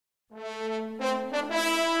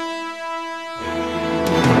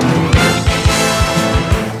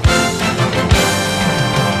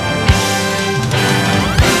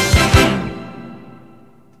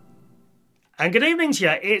And good evening to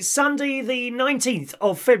you. It's Sunday the 19th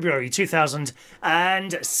of February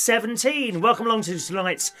 2017. Welcome along to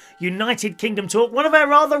tonight's United Kingdom Talk. One of our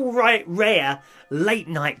rather rare late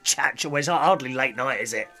night chats. Well, it's hardly late night,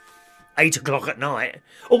 is it? 8 o'clock at night.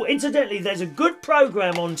 Oh, incidentally, there's a good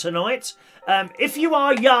programme on tonight. If you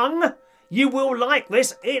are young, you will like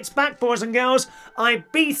this. It's back, boys and girls.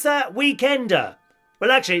 Ibiza Weekender.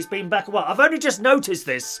 Well, actually, it's been back a while. I've only just noticed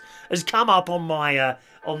this has come up on my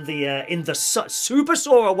in the Super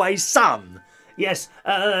Soaraway Sun. Yes,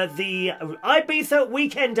 the Ibiza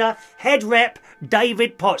Weekender head rep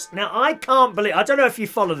David Potts. Now, I can't believe. I don't know if you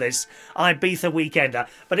follow this Ibiza Weekender,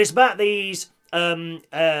 but it's about these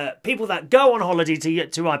people that go on holiday to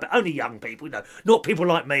Ibiza. Only young people, not people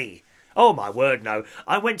like me. Oh my word, no!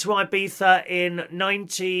 I went to Ibiza in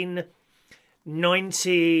 92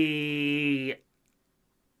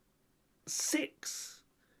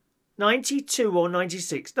 or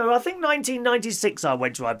 96. No, I think 1996 I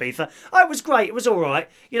went to Ibiza. Oh, it was great. It was all right.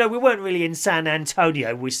 We weren't really in San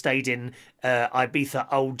Antonio. We stayed in Ibiza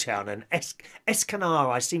Old Town and Escanar,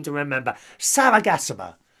 I seem to remember.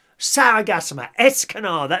 Saragasama,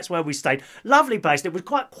 Escanar, that's where we stayed. Lovely place. It was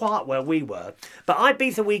quite quiet where we were. But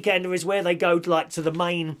Ibiza Weekender is where they go to the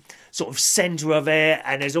main sort of centre of it,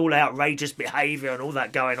 and there's all outrageous behaviour and all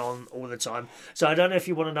that going on all the time. So I don't know if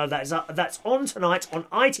you want to know that. That's on tonight on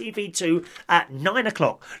ITV2 at 9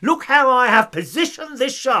 o'clock. Look how I have positioned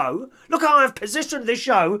this show. Look how I have positioned this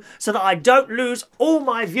show so that I don't lose all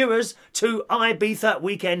my viewers to Ibiza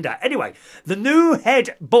Weekender. Anyway, the new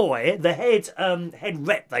head boy, the head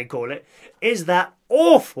rep they call it, is that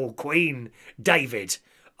awful Queen David.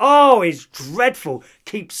 Oh, he's dreadful.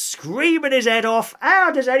 Keeps screaming his head off. How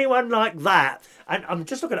does anyone like that? And I'm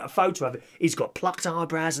just looking at a photo of it. He's got plucked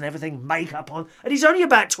eyebrows and everything, makeup on. And he's only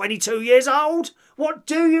about 22 years old. What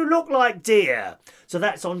do you look like, dear? So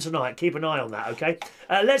that's on tonight. Keep an eye on that, okay?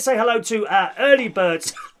 Let's say hello to early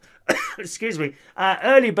birds. Excuse me,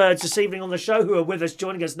 early birds this evening on the show who are with us,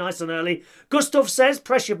 joining us nice and early. Gustav says,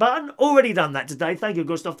 press your button. Already done that today. Thank you,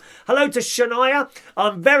 Gustav. Hello to Shania.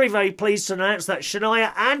 I'm very, very pleased to announce that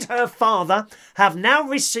Shania and her father have now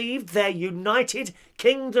received their United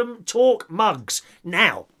Kingdom Talk mugs.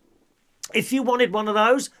 Now, if you wanted one of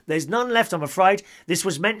those, there's none left, I'm afraid. This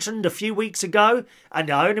was mentioned a few weeks ago, and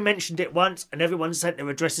I only mentioned it once, and everyone sent their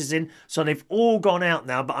addresses in, so they've all gone out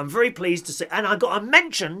now. But I'm very pleased to see, and I got a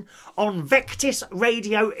mention on Vectis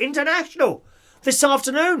Radio International this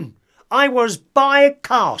afternoon. I was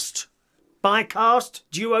simulcast.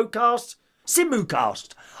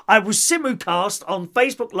 I was simulcast on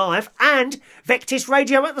Facebook Live and Vectis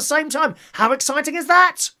Radio at the same time. How exciting is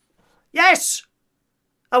that? Yes!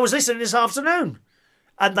 I was listening this afternoon.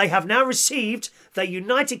 And they have now received their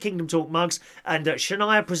United Kingdom Talk mugs. And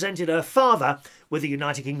Shania presented her father with a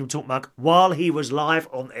United Kingdom Talk mug while he was live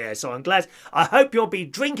on air. So I'm glad. I hope you'll be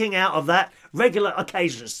drinking out of that regular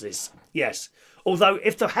occasions. Yes. Although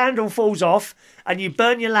if the handle falls off and you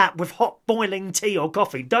burn your lap with hot boiling tea or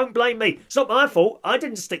coffee, don't blame me. It's not my fault. I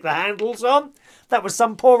didn't stick the handles on. That was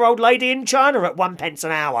some poor old lady in China at 1 pence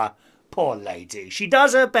an hour. Poor lady. She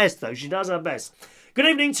does her best, though. She does her best. Good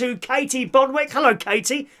evening to Katie Bonwick. Hello,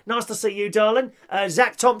 Katie. Nice to see you, darling.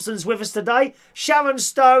 Zach Thompson's with us today. Sharon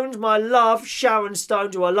Stone, my love, Sharon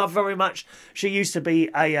Stone, who I love very much. She used to be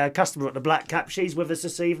a customer at the Black Cap. She's with us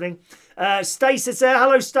this evening. Stacey's there.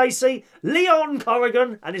 Hello, Stacey. Leon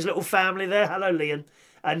Corrigan and his little family there. Hello, Leon.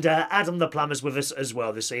 And Adam the plumber's with us as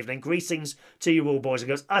well this evening. Greetings to you all, boys and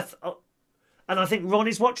girls. And I think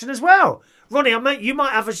Ronnie's watching as well. Ronnie, you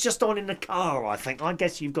might have us just on in the car, I think. I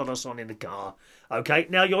guess you've got us on in the car. Okay,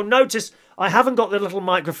 now you'll notice I haven't got the little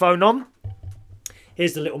microphone on.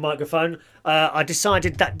 Here's the little microphone. I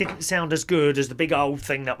decided that didn't sound as good as the big old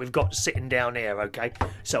thing that we've got sitting down here, okay?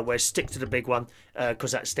 So we'll stick to the big one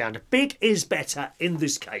because that's standard. Big is better in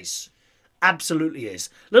this case. Absolutely is.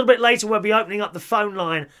 A little bit later, we'll be opening up the phone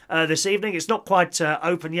line this evening. It's not quite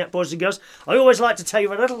open yet, boys and girls. I always like to tell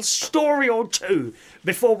you a little story or two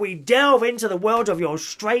before we delve into the world of your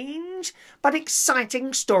strange but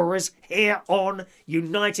exciting stories here on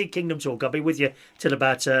United Kingdom Talk. I'll be with you till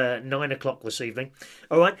about 9 o'clock this evening.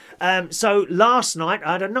 All right. So last night,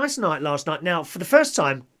 I had a nice night last night. Now, for the first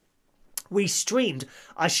time,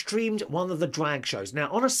 I streamed one of the drag shows. Now,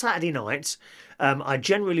 on a Saturday night, I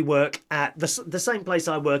generally work at the same place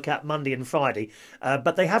I work at Monday and Friday,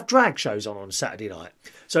 but they have drag shows on Saturday night.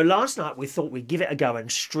 So last night we thought we'd give it a go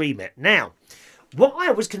and stream it. Now, what I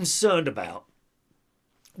was concerned about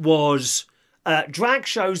was drag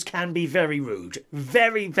shows can be very rude.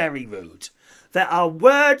 Very, very rude. There are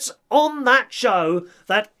words on that show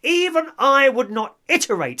that even I would not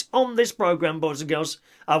iterate on this programme, boys and girls.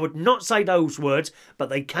 I would not say those words, but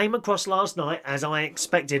they came across last night as I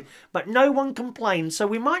expected. But no one complained, so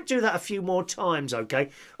we might do that a few more times, okay?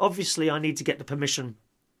 Obviously, I need to get the permission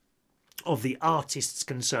of the artists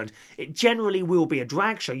concerned. It generally will be a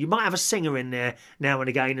drag show. You might have a singer in there now and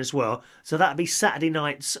again as well. So that'll be Saturday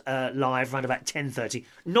nights live around about 10:30.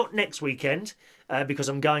 Not next weekend, because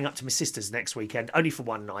I'm going up to my sister's next weekend, only for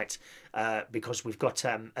one night, because we've got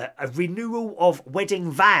a renewal of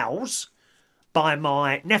wedding vows by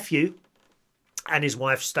my nephew and his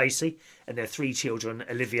wife Stacey, and their 3 children,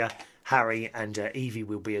 Olivia, Harry and Evie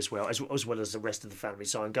will be as well as the rest of the family.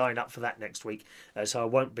 So I'm going up for that next week. So I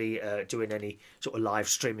won't be doing any sort of live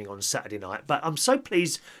streaming on Saturday night. But I'm so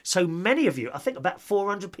pleased so many of you, I think about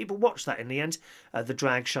 400 people watched that in the end, the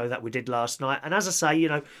drag show that we did last night. And as I say, you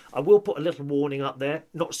know, I will put a little warning up there,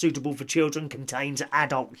 not suitable for children, contains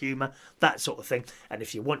adult humour, that sort of thing. And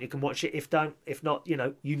if you want, you can watch it. If not, you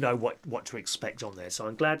know what to expect on there. So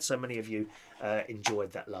I'm glad so many of you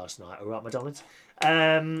enjoyed that last night. All right, my darlings.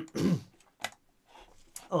 My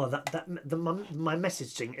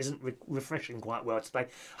messaging isn't refreshing quite well today.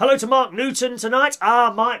 Hello to Mark Newton tonight.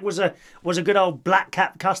 Mike was a good old Black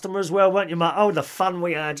Cap customer as well, weren't you, Mark? Oh, the fun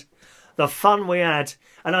we had. The fun we had.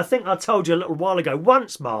 And I think I told you a little while ago,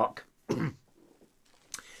 once, Mark,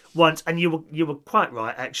 once, and you were quite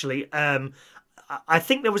right, actually. I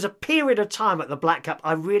think there was a period of time at the Black Cap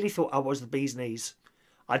I really thought I was the bee's knees.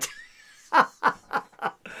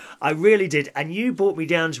 I really did, and you brought me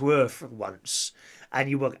down to earth once, and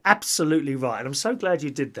you were absolutely right, and I'm so glad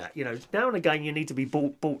you did that. You know, now and again you need to be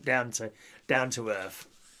brought down to earth.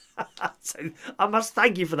 So I must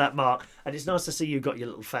thank you for that, Mark, and it's nice to see you got your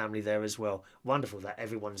little family there as well. Wonderful that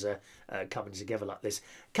everyone's coming together like this.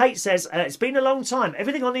 Kate says, it's been a long time.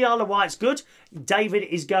 Everything on the Isle of Wight's good. David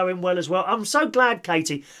is going well as well. I'm so glad,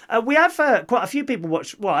 Katie. We have quite a few people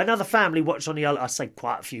watch, well, another family watch on the island. I say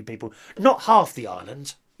quite a few people. Not half the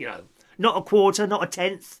island, you know. Not a quarter, not a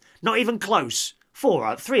tenth, not even close.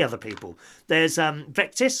 3 other people. There's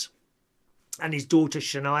Vectis and his daughter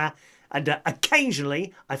Shania. And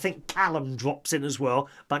occasionally, I think Callum drops in as well,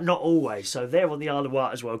 but not always. So they're on the Isle of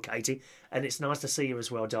Wight as well, Katie. And it's nice to see you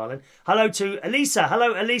as well, darling. Hello to Elisa.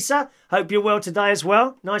 Hello, Elisa. Hope you're well today as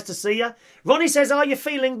well. Nice to see you. Ronnie says, are you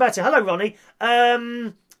feeling better? Hello, Ronnie.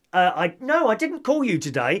 No, I didn't call you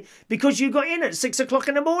today because you got in at 6 o'clock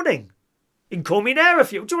in the morning. You can call me now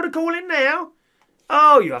if you... Do you want to call in now?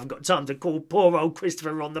 Oh, you haven't got time to call poor old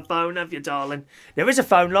Christopher on the phone, have you, darling? There is a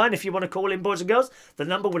phone line if you want to call in, boys and girls. The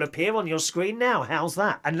number will appear on your screen now. How's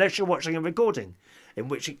that? Unless you're watching a recording, in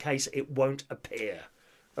which case it won't appear.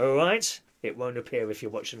 All right? It won't appear if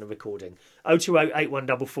you're watching a recording. 020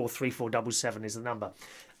 8144 3477 is the number.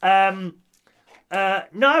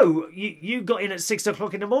 No, you got in at 6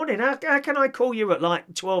 o'clock in the morning. How can I call you at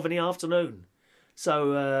like 12 in the afternoon?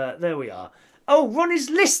 So there we are. Oh, Ronnie's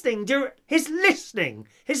listening. He's listening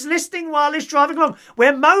while he's driving along.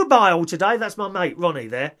 We're mobile today. That's my mate, Ronnie,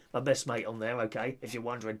 there. My best mate on there, okay, if you're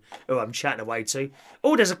wondering who I'm chatting away to.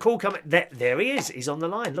 Oh, there's a call coming. There he is. He's on the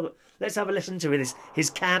line. Look, let's have a listen to his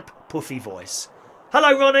camp puffy voice.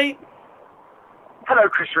 Hello, Ronnie. Hello,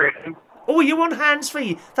 Chris Reardon. Oh, you on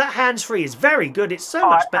hands-free? That hands-free is very good. It's so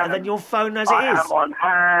much better than your phone as it is. I am on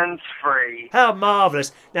hands-free. How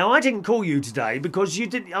marvellous. Now, I didn't call you today because you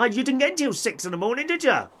didn't get until 6 in the morning, did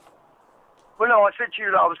you? Well, no, I said to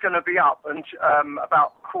you that I was going to be up and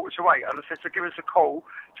about 7:45, and I said to give us a call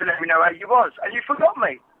to let me know how you was. And you forgot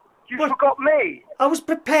me. You forgot me. I was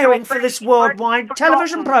preparing for this worldwide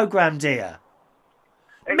television programme, dear.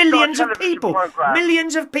 Millions of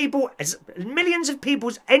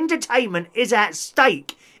people's entertainment is at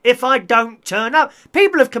stake if I don't turn up.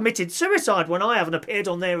 People have committed suicide when I haven't appeared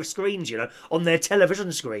on their screens, you know, on their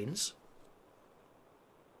television screens.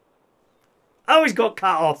 Oh, he's got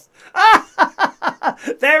cut off.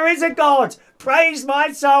 There is a God. Praise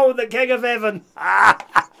my soul, the King of Heaven.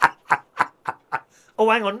 Oh,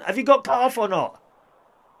 hang on. Have you got cut off or not?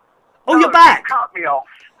 Oh, no, you're back. You cut me off.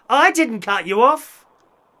 I didn't cut you off.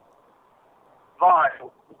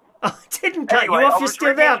 Vile. I didn't cut you off. You're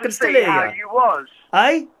still there. I can still hear you. How you was.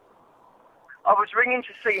 Eh? I was ringing to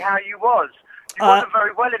see how you was. You wasn't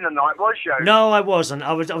very well in the night, was you? No, I wasn't.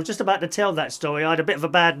 I was just about to tell that story. I had a bit of a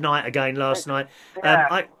bad night again last night.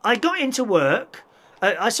 Yeah. I got into work.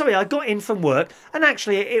 I got in from work, and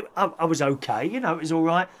actually, I was okay. You know, it was all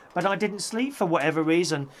right. But I didn't sleep for whatever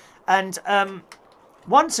reason. And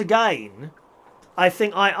once again, I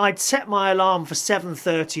think I'd set my alarm for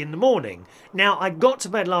 7:30 in the morning. Now, I got to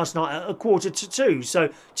bed last night at 1:45, so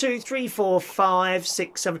 2, 3, 4, 5,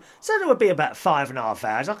 6, 7. So that would be about 5.5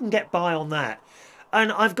 hours. I can get by on that.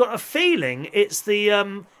 And I've got a feeling it's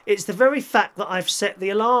the very fact that I've set the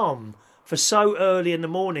alarm for so early in the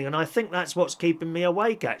morning, and I think that's what's keeping me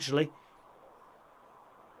awake, actually.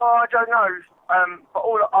 Oh, I don't know.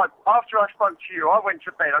 But after I spoke to you, I went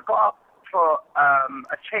to bed. I got up for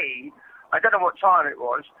a tea. I don't know what time it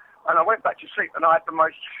was, and I went back to sleep, and I had the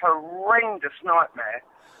most horrendous nightmare.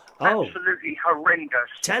 Oh. Absolutely horrendous.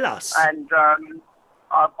 Tell us. And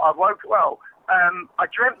I woke. Well, I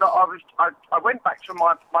dreamt that I went back to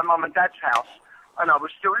my mum and dad's house, and I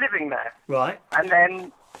was still living there. Right. And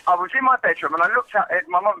then I was in my bedroom, and I looked out at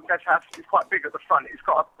my mum and dad's house. Is quite big at the front. It's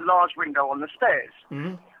got a large window on the stairs.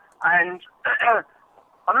 Mm. And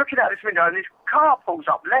I'm looking out this window, and this car pulls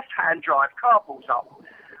up, left-hand drive car pulls up,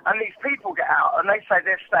 and these people get out, and they say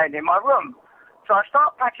they're staying in my room. So I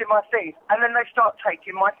start packing my things, and then they start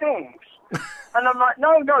taking my things. And I'm like,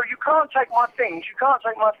 no, you can't take my things, you can't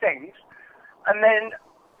take my things. And then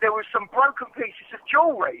there was some broken pieces of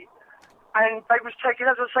jewellery, and they was taking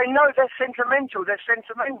us and saying, no, they're sentimental.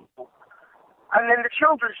 And then the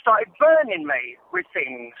children started burning me with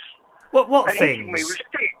things. What and things? Hitting me with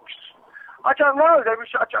sticks. I don't know. I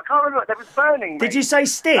can't remember. They was burning me. Did you say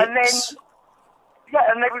sticks? And then,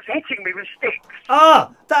 yeah, and they was hitting me with sticks.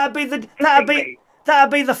 Ah, that'd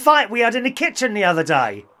be the fight we had in the kitchen the other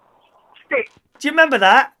day. Sticks. Do you remember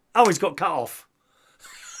that? Oh, he's got cut off.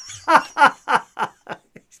 He's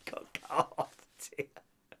got cut off.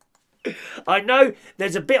 Dear. I know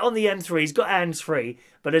there's a bit on the M3. He's got hands-free,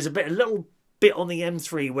 but there's a little bit on the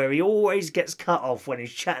M3 where he always gets cut off when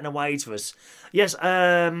he's chatting away to us. Yes.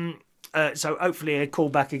 So hopefully he'll call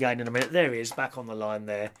back again in a minute. There he is, back on the line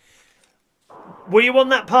there. Were you on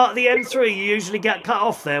that part of the M3? You usually get cut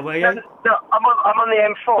off there, were you? No, I'm on the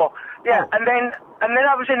M4. Yeah, oh. and then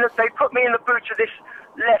I was they put me in the boot of this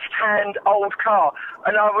left-hand old car,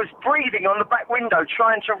 and I was breathing on the back window,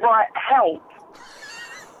 trying to write help.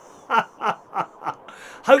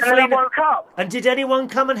 Hopefully. And then I woke up. And did anyone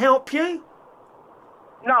come and help you?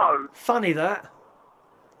 No. Funny that.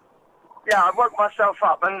 Yeah, I woke myself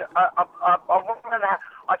up, and I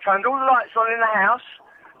turned all the lights on in the house,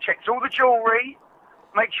 checked all the jewellery,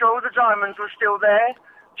 made sure all the diamonds were still there,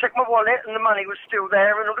 checked my wallet and the money was still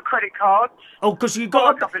there, and all the credit cards. Oh, because you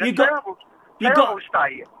got terrible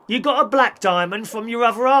state. You got a black diamond from your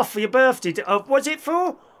other half for your birthday. What's it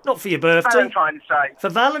for? Not for your birthday. Valentine's Day. For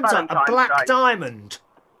Valentine's a black diamond.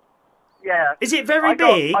 Yeah. Is it very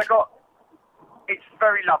big? It's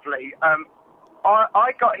very lovely.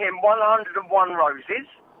 I got him 101 roses.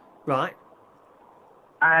 Right.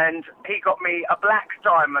 And he got me a black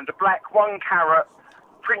diamond, a black 1 carat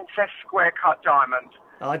princess square cut diamond.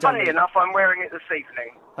 Funny enough, I'm wearing it this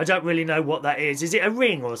evening. I don't really know what that is. Is it a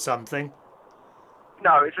ring or something?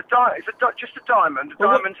 No, it's just a diamond,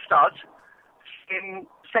 diamond stud,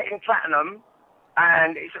 set in platinum,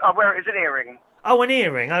 and I wear it as an earring. Oh, an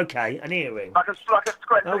earring. Okay, an earring. Like a square.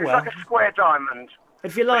 Oh, well. It's like a square diamond.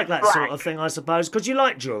 If you like that sort of thing, I suppose, because you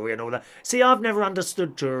like jewellery and all that. See, I've never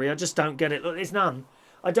understood jewellery. I just don't get it. Look, there's none.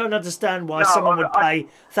 I don't understand why someone would pay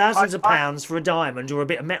thousands of pounds for a diamond or a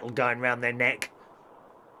bit of metal going round their neck.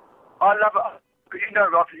 I love it.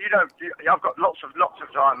 I've got lots of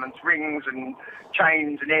diamonds, rings and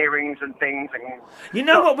chains and earrings and things. And you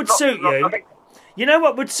know what would suit you? You know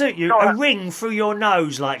what would suit you? A ring through your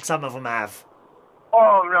nose, like some of them have.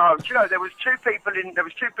 Oh no! Do you know there was two people in the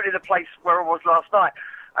place where I was last night,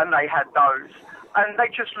 and they had those, and they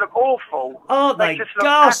just look awful. Aren't they? Just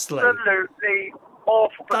ghastly. Look absolutely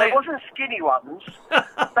awful. But they wasn't skinny ones.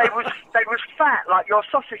 they was fat like your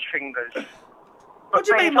sausage fingers. What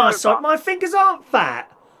do you mean my fingers aren't fat?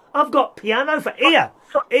 I've got piano for here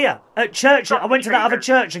at church. I went to that other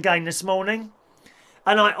church again this morning,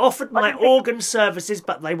 and I offered my organ services,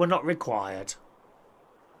 but they were not required.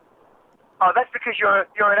 Oh, that's because you're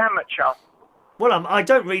an amateur. Well, I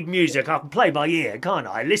don't read music. I can play by ear, can't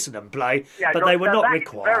I? Listen and play, but they were not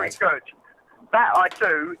required. Very good. That I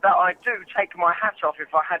do take my hat off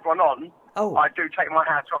if I had one on. Oh. I do take my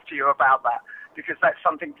hat off to you about that, because that's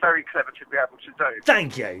something very clever to be able to do.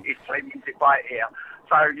 Thank you. Is play music by ear.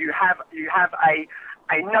 So you have a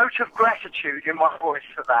note of gratitude in my voice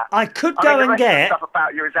for that. I could go and get stuff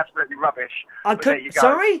about you is absolutely rubbish. There you go.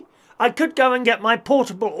 Sorry? I could go and get my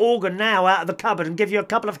portable organ now out of the cupboard and give you a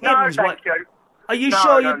couple of hymns. No, thank you. Are you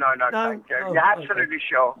sure you... No, thank you. Oh, yeah, absolutely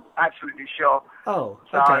sure. Absolutely sure. Oh,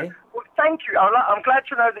 so, okay. Well, thank you. I'm glad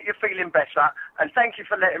to know that you're feeling better, and thank you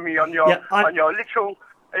for letting me on your little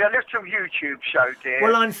A little YouTube show, dear.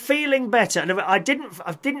 Well, I'm feeling better, and I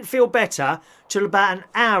didn't feel better till about an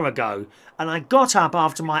hour ago, and I got up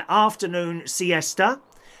after my afternoon siesta,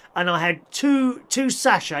 and I had two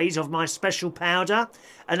sachets of my special powder,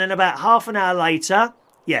 and then about half an hour later,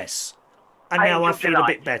 yes, and now I feel a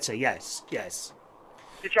bit better. Yes.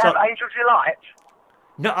 Did you have Angel Delight?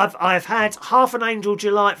 No, I've had half an Angel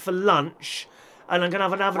Delight for lunch. And I'm gonna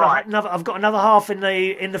have another. I've got another half in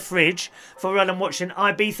the fridge for when I'm watching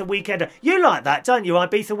Ibiza Weekender. You like that, don't you,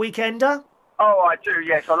 Ibiza Weekender? Oh, I do.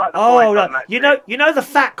 Yes, I like the boys on that. You know the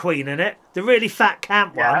fat queen in it, the really fat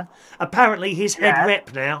camp one. Apparently, he's head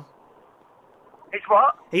rep now. It's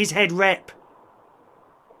what? He's head rep.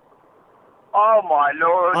 Oh my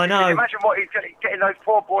lord! I know. Can you imagine what he's getting those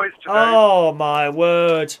poor boys to do? Oh my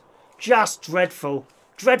word! Just dreadful,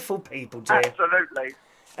 dreadful people, dear. Absolutely.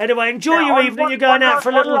 Anyway, enjoy your evening. You're going out for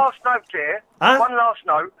a little... One last note, dear. Huh? One last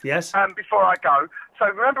note. Yes. Before I go. So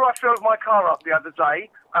remember I filled my car up the other day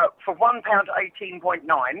for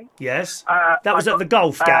 £1.18.9. Yes. That was at the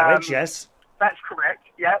golf garage, yes. That's correct,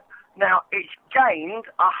 yeah. Now, it's gained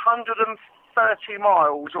 130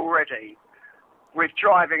 miles already with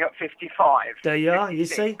driving at 55. There you are, you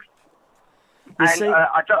see? I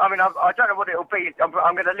don't know what it'll be. I'm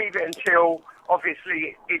going to leave it until...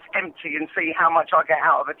 Obviously, it's empty and see how much I get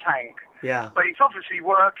out of a tank. Yeah. But it's obviously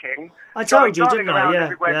working. I told you, didn't I? Yeah.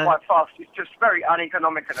 Everywhere quite fast. It's just very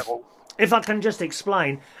uneconomical. If I can just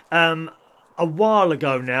explain, a while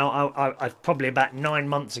ago now, I probably about 9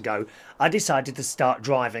 months ago, I decided to start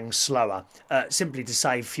driving slower, simply to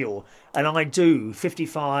save fuel. And I do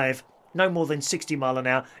 55, no more than 60 mile an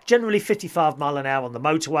hour, generally 55 mile an hour on the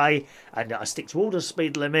motorway, and I stick to all the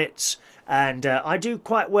speed limits, and I do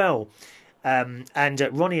quite well.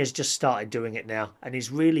 Ronny has just started doing it now, and he's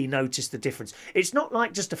really noticed the difference. It's not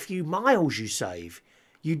like just a few miles you save.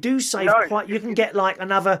 You do save quite... You can get like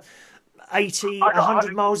another 80,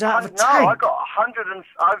 100 miles out of a tank. No, I got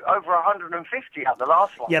over 150 at the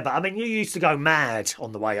last one. Yeah, but I mean, you used to go mad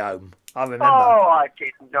on the way home. I remember. Oh, I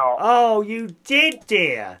did not. Oh, you did,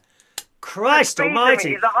 dear. Christ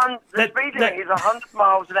almighty. The speed limit is 100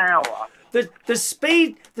 miles an hour. The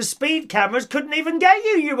speed cameras couldn't even get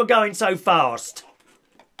you. You were going so fast.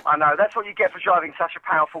 I know. That's what you get for driving such a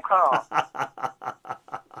powerful car.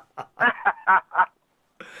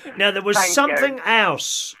 Now, there was something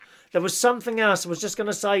else. There was something else I was just going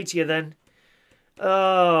to say to you then.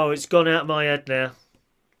 Oh, it's gone out of my head now.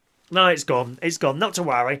 No, it's gone. It's gone. Not to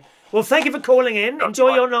worry. Well, thank you for calling in.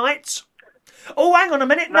 Enjoy your night. Oh, hang on a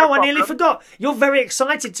minute. No, I nearly forgot. You're very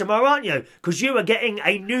excited tomorrow, aren't you? Because you are getting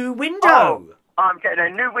a new window. Oh, I'm getting a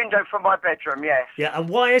new window for my bedroom, yes. Yeah, and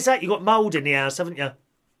why is that? You've got mould in the house, haven't you?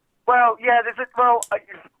 Well, yeah,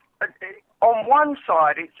 on one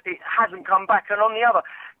side it hasn't come back, and on the other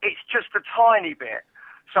it's just a tiny bit.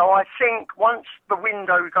 So I think once the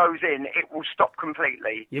window goes in, it will stop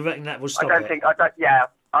completely. You reckon that will stop I don't think. Yeah.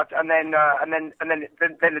 And then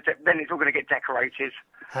it's all going to get decorated.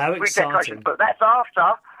 How exciting! But that's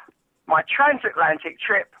after my transatlantic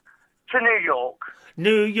trip to New York.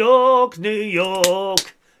 New York, New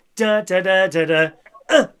York, da da da da da.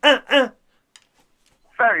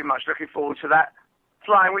 Very much looking forward to that.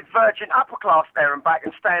 Flying with Virgin Upper Class there and back,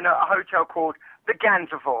 and staying at a hotel called the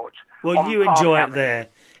Gansevoort. Well, you enjoy it there.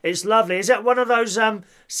 It's lovely. Is that one of those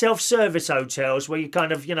self-service hotels where you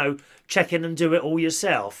kind of, check in and do it all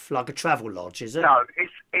yourself, like a travel lodge? Is it? No,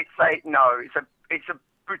 it's a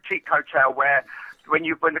boutique hotel where when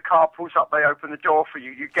the car pulls up, they open the door for you.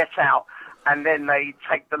 You get out, and then they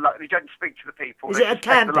take the luggage. You don't speak to the people. Is it a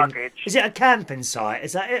camping? Is it a camping site?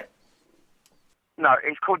 Is that it? No,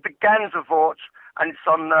 it's called the Gansevoort, and it's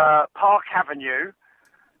on Park Avenue.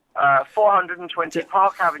 420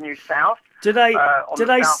 Park Avenue South. Do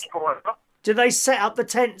they set up the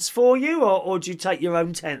tents for you, or do you take your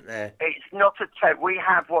own tent there? It's not a tent. We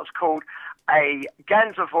have what's called a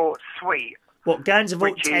Gansevoort suite. What,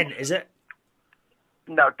 Gansevoort tent, is it?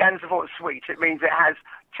 No, Gansevoort suite. It means it has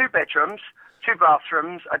 2 bedrooms, 2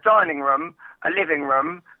 bathrooms, a dining room, a living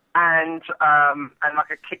room, and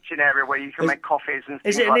like a kitchen area where you can make coffees and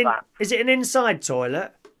things like that. Is it an inside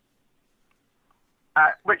toilet?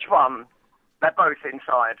 Which one? They're both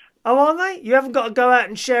inside. Oh, are they? You haven't got to go out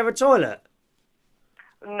and share a toilet?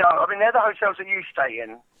 No, I mean, they're the hotels that you stay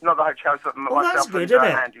in, not the hotels that myself and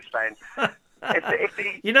Andy stay in.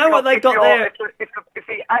 You know what they got there? If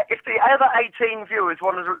the other 18 viewers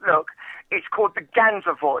want to look, it's called the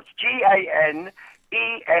Gansevoort. Ganesvo.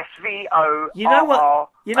 You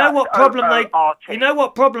know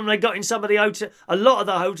what problem they got in some of the a lot of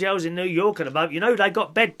the hotels in New York at the moment. They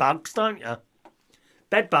got bed bugs, don't you?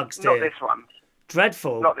 Bed bugs, dear. Not this one.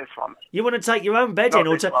 Dreadful. Not this one. You want to take your own bed Not in,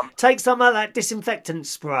 or this one. take some of that disinfectant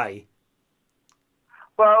spray?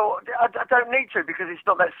 Well, I don't need to because it's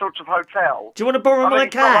not that sort of hotel. Do you want to borrow my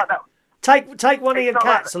it's not cat? like that. Take one of It's your not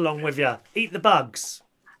like cats along with you. Eat the bugs.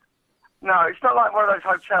 No, it's not like one of those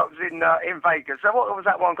hotels in Vegas. So what was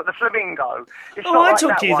that one called? The Flamingo. It's Oh, not I like took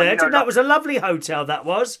that you one, there. you know, That was a lovely hotel, that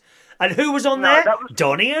was. And who was on No, there? that was-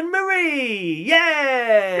 Donnie and Marie.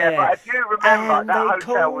 Yeah. Yeah, but if you remember, And that they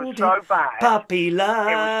hotel was called so it bad. Puppy love.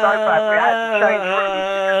 It was so bad. We had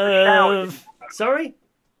to change rooms because the shower didn't work. Sorry?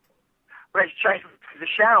 We had to change because the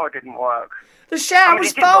shower didn't work. The shower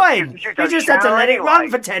was it didn't work fine. because you You don't just had to shower let it run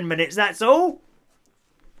anyway. for 10 minutes, that's all.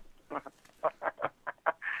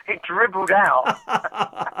 It dribbled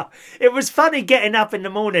out. It was funny getting up in the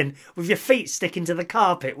morning with your feet sticking to the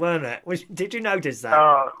carpet, weren't it? Did you notice that?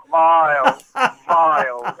 Oh, vile.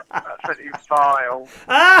 Vile. Absolutely vile.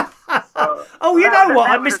 Oh, you know what?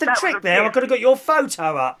 I that was missed a that was trick a there. I gift. could have got your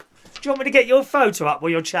photo up. Do you want me to get your photo up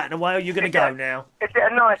while you're chatting away, or are you going to go Yeah. now? Is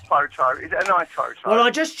it a nice photo? Is it a nice photo? Well, I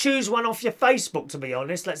just choose one off your Facebook, to be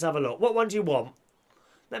honest. Let's have a look. What one do you want?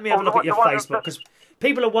 Let me have a look at your the one of Facebook, because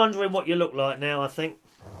people are wondering what you look like now, I think.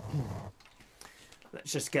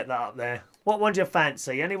 Let's just get that up there. What one do you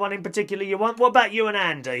fancy? Anyone in particular you want? What about you and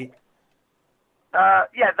Andy?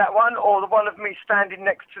 Yeah, that one, or the one of me standing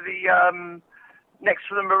next to the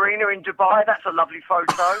marina in Dubai. That's a lovely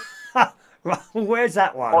photo. Right, where's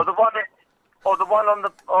that one? Or the one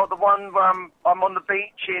where I'm on the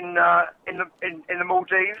beach in the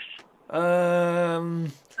Maldives.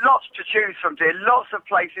 Lots to choose from, dear. Lots of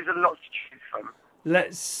places and lots to choose from.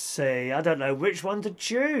 Let's see. I don't know which one to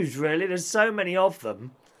choose, really. There's so many of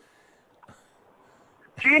them.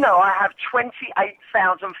 Do you know I have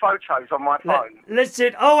 28,000 photos on my phone? Let's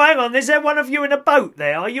see. Oh, hang on. Is there one of you in a boat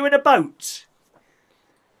there? Are you in a boat?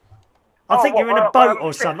 I think you're in a boat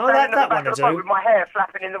or something. Oh, that one I do. With my hair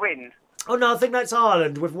flapping in the wind. Oh, no, I think that's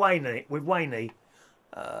Ireland with Wayne. Oh,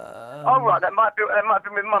 right. That might be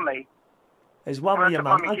with Mummy. There's one with your the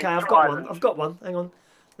mum. mummy Okay, kids I've to got Ireland. one. I've got one. Hang on.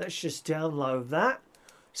 Let's just download that.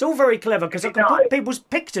 It's all very clever because I it can nice? put people's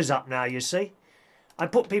pictures up now, you see. I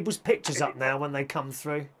put people's pictures up now when they come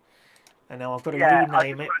through. And now I've got to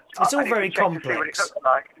rename it. It's all very complex.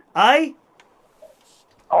 Eh?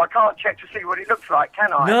 Oh, I can't check to see what it looks like,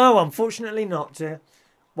 can I? No, unfortunately not, dear.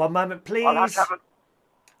 One moment, please. I'll have to have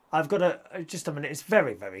I've got a... Just a minute. It's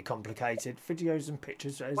very, very complicated. Videos and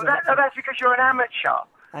pictures. Well, that's because you're an amateur.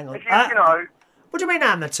 Hang on. If you know... What do you mean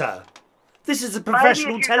amateur? This is a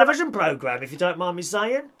professional you television programme, if you don't mind me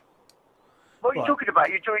saying. What are you talking about?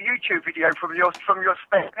 You do a YouTube video from your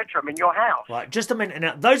spare bedroom in your house. Right, just a minute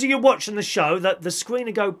now. Those of you watching the show, the screen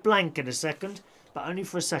will go blank in a second, but only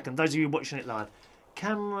for a second. Those of you watching it live.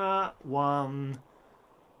 Camera 1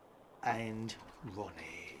 and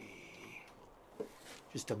Ronnie.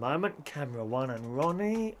 Just a moment. Camera 1 and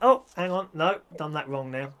Ronnie. Oh, hang on. No, done that wrong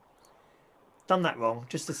now. Done that wrong.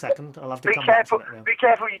 Just a second. I'll have to come back to that now. Be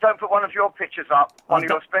careful you don't put one of your pictures up, one of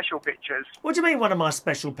your special pictures. What do you mean one of my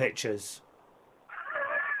special pictures?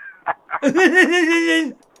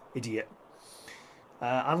 Idiot.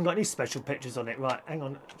 I haven't got any special pictures on it. Right, hang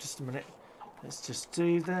on just a minute. Let's just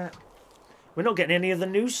do that. We're not getting any of the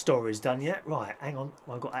news stories done yet. Right, hang on.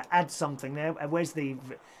 I've got to add something now. Where's the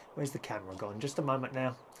camera gone? Just a moment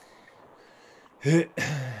now.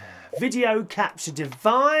 Video capture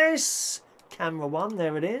device. Camera 1,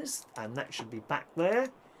 there it is. And that should be back there.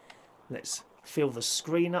 Let's fill the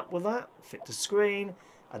screen up with that. Fit the screen.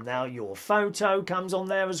 And now your photo comes on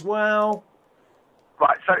there as well.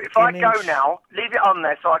 Right, so if I go now, leave it on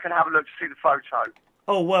there so I can have a look to see the photo.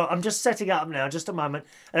 Oh, well, I'm just setting it up now, just a moment.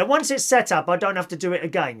 And once it's set up, I don't have to do it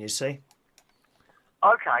again, you see.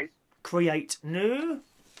 Okay. Create new.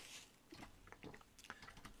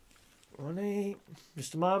 Ronnie,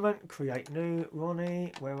 just a moment. Create new.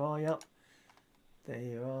 Ronnie, where are you? There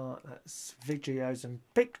you are. That's videos and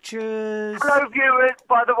pictures. Hello, viewers,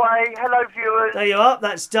 by the way. Hello, viewers. There you are.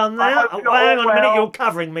 That's done now. hope Oh, you're hang all on a minute. well. You're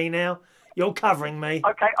covering me now. You're covering me.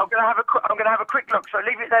 Okay, I'm gonna have a quick look. So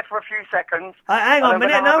leave it there for a few seconds. Hang on a And I'm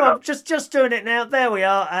minute. gonna have No, a I'm look. just doing it now. There we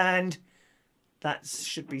are. And that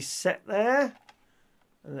should be set there.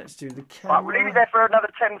 And let's do the camera. Right, we'll leave it there for another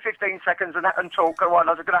 10, 15 seconds and talk while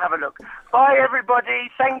I was going to have a look. Bye,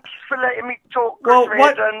 everybody. Thanks for letting me talk, Well, Chris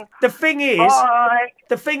what, Reardon. the thing is,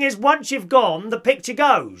 Bye. once you've gone, the picture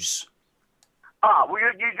goes. Ah, well,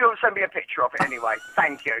 you'll send me a picture of it anyway.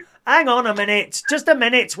 Thank you. Hang on a minute. Just a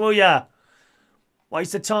minute, will ya?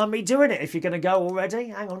 Waste the time me doing it if you're going to go already.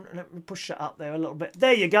 Hang on, let me push it up there a little bit.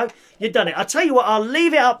 There you go. You've done it. I'll tell you what, I'll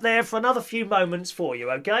leave it up there for another few moments for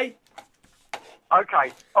you, okay?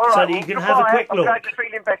 Okay. All right. So that you can have a quick look. I'm glad you're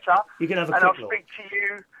feeling better. You can have a and quick I'll look. speak to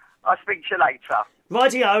you. I'll speak to you later.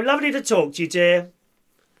 Rightio, lovely to talk to you, dear.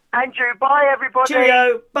 Andrew, bye everybody.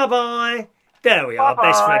 Cheerio, bye-bye. There we are, Bye-bye.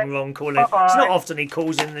 best friend Ron calling. Bye-bye. It's not often he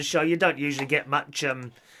calls in the show. You don't usually get much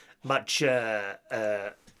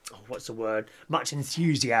what's the word? Much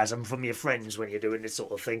enthusiasm from your friends when you're doing this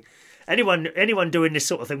sort of thing. Anyone doing this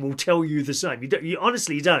sort of thing will tell you the same. You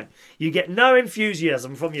honestly don't. You get no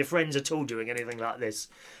enthusiasm from your friends at all doing anything like this.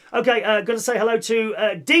 Okay, going to say hello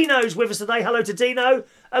to Dino's with us today. Hello to Dino.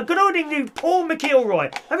 Good morning to Paul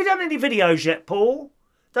McIlroy. Have you done any videos yet, Paul?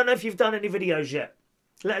 Don't know if you've done any videos yet.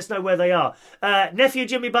 Let us know where they are. Nephew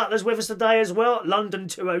Jimmy Butler's with us today as well. London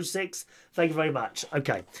 206. Thank you very much.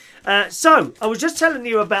 Okay. So, I was just telling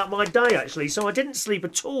you about my day, actually. So, I didn't sleep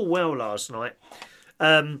at all well last night.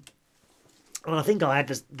 And I think I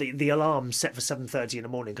had the alarm set for 7:30 in the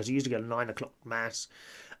morning because I used to go to 9 o'clock mass.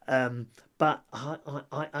 But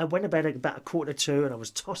I went to bed at about 1:45 and I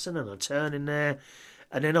was tossing and I turning there.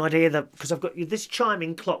 And then I'd hear because I've got this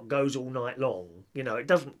chiming clock goes all night long. You know, it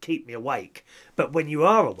doesn't keep me awake. But when you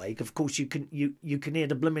are awake, of course, you can hear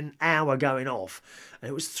the blooming hour going off. And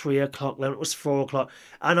it was 3 o'clock, then it was 4 o'clock.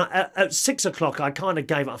 And at 6 o'clock, I kind of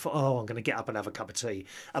gave up. I thought, I'm going to get up and have a cup of tea.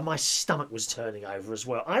 And my stomach was turning over as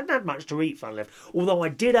well. I hadn't had much to eat, fun left. Although I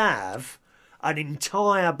did have an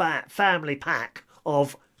entire family pack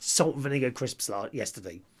of salt and vinegar crisps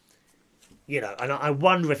yesterday. You know, and I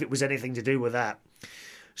wonder if it was anything to do with that.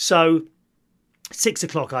 So, 6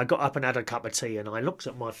 o'clock, I got up and had a cup of tea, and I looked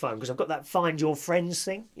at my phone because I've got that Find Your Friends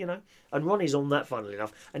thing, you know, and Ronnie's on that, funnily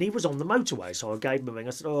enough, and he was on the motorway, so I gave him a ring.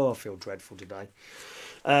 I said, I feel dreadful today.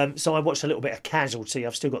 So I watched a little bit of Casualty.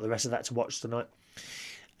 I've still got the rest of that to watch tonight.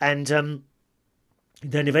 And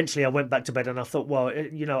then eventually I went back to bed, and I thought, well,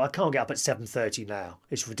 you know, I can't get up at 7:30 now.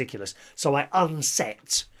 It's ridiculous. So I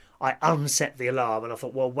unset the alarm, and I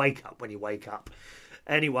thought, well, wake up when you wake up.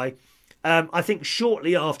 Anyway, I think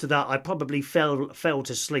shortly after that, I probably fell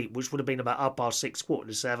to sleep, which would have been about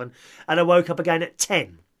 6:30, 7:15, and I woke up again at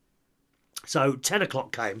 10. So 10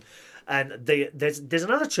 o'clock came, and there's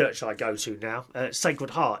another church I go to now,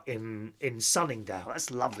 Sacred Heart in Sunningdale.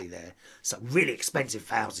 That's lovely there. Some really expensive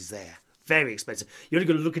houses there. Very expensive. You're only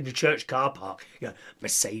going to look in the church car park. You know,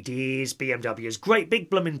 Mercedes, BMWs, great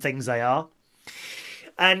big blooming things they are.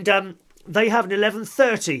 And they have an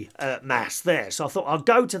 11:30 mass there. So I thought I'll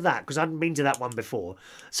go to that because I hadn't been to that one before.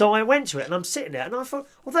 So I went to it and I'm sitting there and I thought,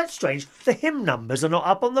 well, that's strange. The hymn numbers are not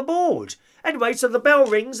up on the board. Anyway, so the bell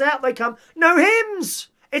rings, out they come. No hymns.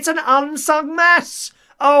 It's an unsung mass.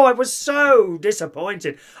 Oh, I was so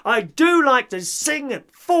disappointed. I do like to sing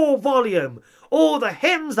at full volume. All the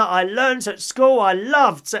hymns that I learnt at school I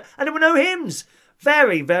loved. And there were no hymns.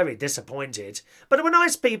 Very, very disappointed. But there were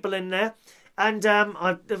nice people in there. And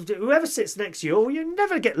whoever sits next to you, you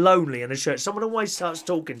never get lonely in a church. Someone always starts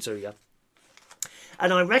talking to you.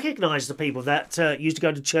 And I recognised the people that used to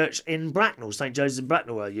go to church in Bracknell, St Joseph's in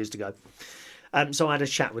Bracknell, where I used to go. So I had a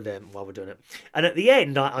chat with them while we're doing it. And at the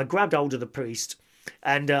end, I grabbed hold of the priest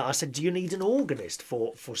and I said, do you need an organist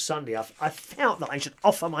for Sunday? I felt that I should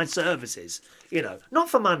offer my services, you know, not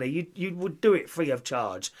for money. You would do it free of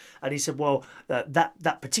charge. And he said, well,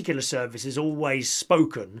 that particular service is always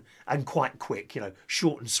spoken and quite quick, you know,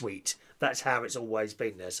 short and sweet. That's how it's always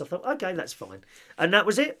been there. So I thought, okay, that's fine. And that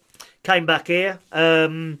was it. Came back here.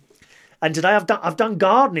 And today I've done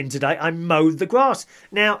gardening today. I mowed the grass.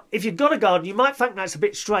 Now, if you've got a garden, you might think that's a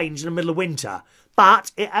bit strange in the middle of winter.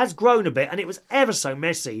 But it has grown a bit and it was ever so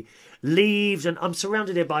messy. Leaves, and I'm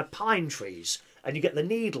surrounded here by pine trees. And you get the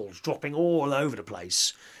needles dropping all over the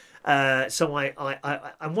place. So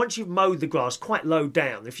and once you've mowed the grass quite low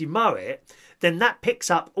down, if you mow it, then that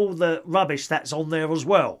picks up all the rubbish that's on there as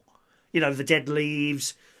well. You know, the dead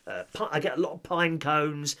leaves. I get a lot of pine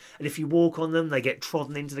cones, and if you walk on them, they get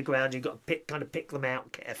trodden into the ground. You've got to kind of pick them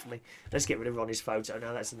out carefully. Let's get rid of Ronnie's photo.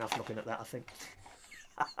 Now that's enough looking at that, I think.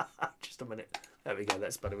 Just a minute. There we go.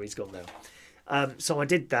 That's better. He's gone now. So I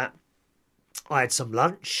did that. I had some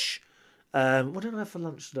lunch. What did I have for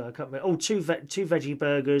lunch today? I can't remember. Oh, two veggie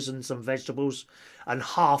burgers and some vegetables, and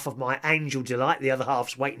half of my Angel Delight. The other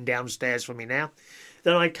half's waiting downstairs for me now.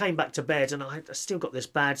 Then I came back to bed and I still got this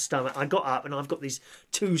bad stomach. I got up and I've got these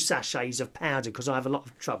 2 sachets of powder because I have a lot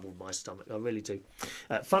of trouble with my stomach. I really do.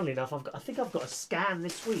 Funnily enough, I think I've got a scan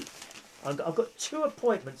this week. I've got 2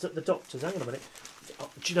 appointments at the doctor's. Hang on a minute.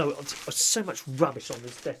 Do you know, there's so much rubbish on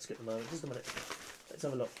this desk at the moment. Just a minute. Let's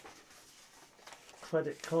have a look.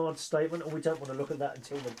 Credit card statement. Oh, we don't want to look at that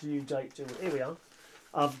until the due date. Here we are.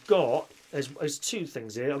 I've got, there's 2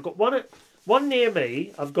 things here. I've got one near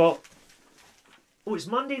me. I've got, oh, it's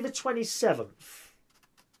Monday the 27th.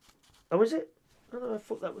 Oh, is it? I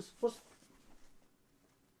thought that was...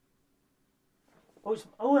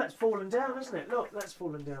 Oh, that's fallen down, isn't it? Look, that's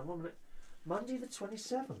fallen down. 1 minute. Monday the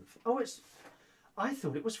 27th. Oh, I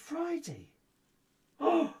thought it was Friday.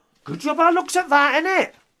 Oh, good job I looked at that,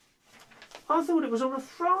 innit? I thought it was on a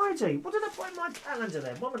Friday. What did I put in my calendar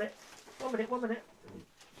then? 1 minute. 1 minute.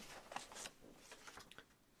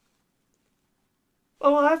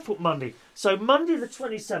 Oh, I have put Monday. So Monday the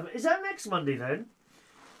 27th. Is that next Monday then?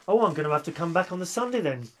 Oh, I'm going to have to come back on the Sunday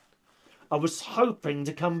then. I was hoping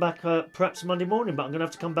to come back perhaps Monday morning, but I'm going to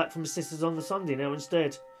have to come back from the sisters on the Sunday now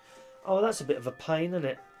instead. Oh, that's a bit of a pain, isn't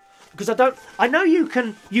it? Because I know you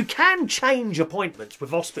can change appointments with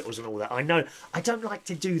hospitals and all that. I know. I don't like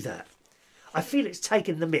to do that. I feel it's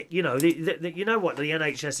taken the mick. You know, you know what the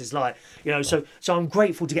NHS is like. You know, so I'm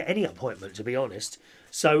grateful to get any appointment, to be honest.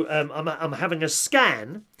 So I'm having a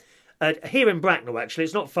scan. Here in Bracknell, actually,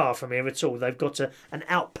 it's not far from here at all. They've got an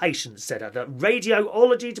outpatient set up, a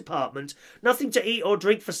radiology department. Nothing to eat or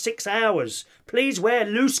drink for 6 hours. Please wear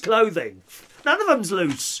loose clothing. None of them's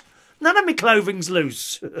loose. None of my clothing's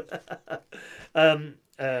loose.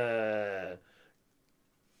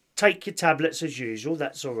 Take your tablets as usual.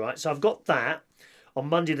 That's all right. So I've got that on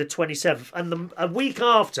Monday the 27th. And a week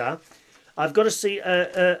after, I've got to see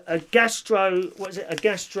a gastro... What is it? A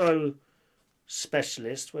gastro...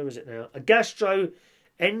 specialist, where is it now? A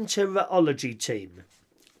gastroenterology team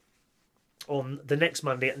on the next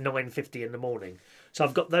Monday at 9:50 in the morning. So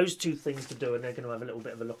I've got those two things to do, and they're going to have a little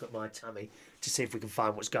bit of a look at my tummy to see if we can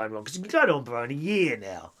find what's going wrong. Because it's been going on for around a year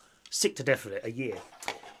now. Sick to death of it, a year.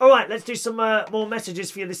 All right, let's do some more messages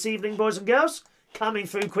for you this evening, boys and girls. Coming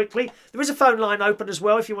through quickly. There is a phone line open as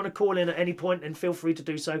well. If you want to call in at any point, then feel free to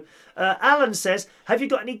do so. Allan says, have you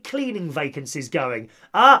got any cleaning vacancies going?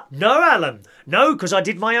 No, Allan. No, because I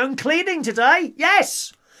did my own cleaning today.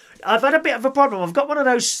 Yes. I've had a bit of a problem. I've got one of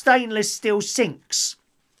those stainless steel sinks.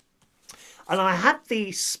 And I had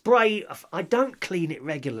the spray. I don't clean it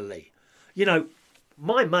regularly. You know,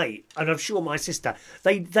 my mate, and I'm sure my sister,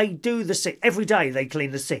 they do the sink. Every day they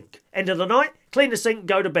clean the sink. End of the night, clean the sink,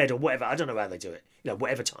 go to bed or whatever. I don't know how they do it. You know,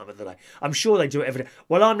 whatever time of the day. I'm sure they do it every day.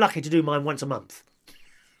 Well, I'm lucky to do mine once a month.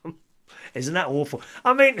 Isn't that awful?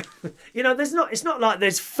 I mean, you know, it's not like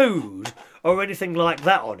there's food or anything like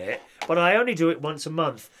that on it, but I only do it once a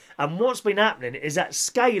month. And what's been happening is that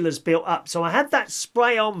scale has built up. So I had that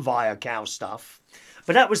spray-on via cow stuff,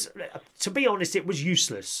 but that was, to be honest, it was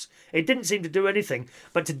useless. It didn't seem to do anything.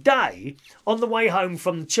 But today, on the way home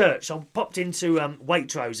from church, I popped into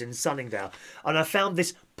Waitrose in Sunningdale, and I found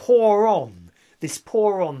this pour-on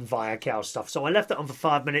via cow stuff. So I left it on for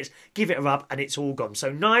 5 minutes, give it a rub, and it's all gone.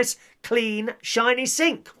 So nice, clean, shiny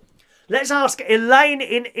sink. Let's ask Elaine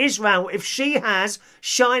in Israel if she has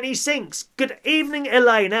shiny sinks. Good evening,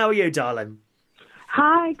 Elaine. How are you, darling?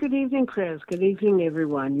 Hi, good evening, Chris. Good evening,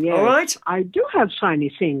 everyone. Yes, all right. I do have shiny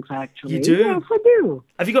sinks, actually. You do? Yes, I do.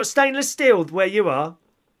 Have you got stainless steel where you are?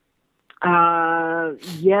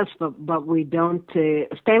 Yes, but we don't.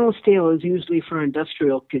 Stainless steel is usually for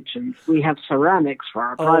industrial kitchens. We have ceramics for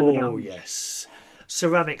our private homes. Oh, yes.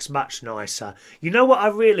 Ceramics much nicer. You know what I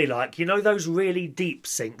really like? You know those really deep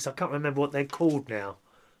sinks? I can't remember what they're called now.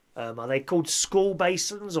 Are they called school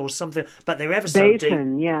basins or something? But they're ever so deep.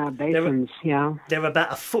 Yeah, basins, yeah. They're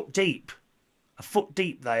about a foot deep. A foot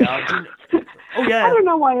deep they are. Oh, yeah. I don't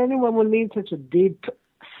know why anyone would need such a deep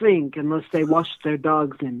sink unless they wash their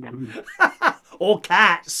dogs in them. Or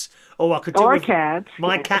cats. Oh, I could do or with cats.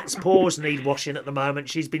 My cat's paws need washing at the moment.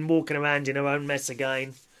 She's been walking around in her own mess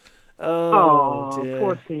again. Oh, dear.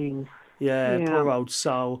 Poor thing. Yeah, poor old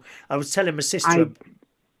soul. I was telling my sister...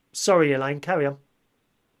 Sorry, Elaine, carry on.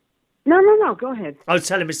 No, go ahead. I was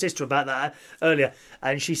telling my sister about that earlier,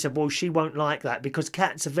 and she said, well, she won't like that because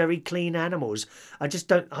cats are very clean animals. I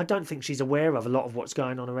don't think she's aware of a lot of what's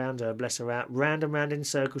going on around her. Bless her out. Round and round in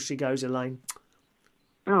circles she goes, Elaine.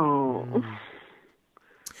 Oh,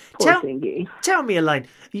 poor thingy. Tell me, Elaine,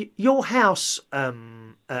 your house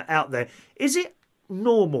out there, is it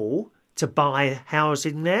normal to buy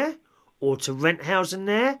housing there or to rent housing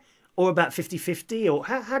there? Or about 50-50? Or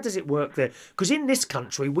how does it work there? Because in this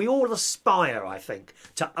country, we all aspire, I think,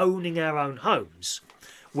 to owning our own homes.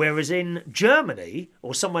 Whereas in Germany,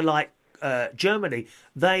 or somewhere like Germany,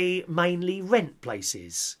 they mainly rent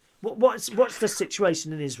places. What's the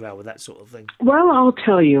situation in Israel with that sort of thing? Well, I'll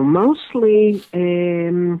tell you. Mostly,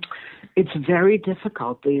 it's very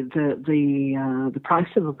difficult. The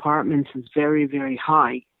price of apartments is very, very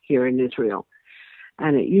high here in Israel.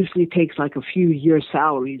 And it usually takes like a few years'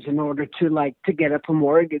 salaries in order to get up a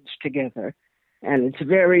mortgage together. And it's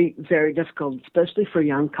very, very difficult, especially for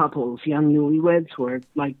young couples, young newlyweds who are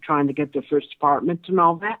like trying to get their first apartment and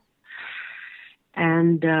all that.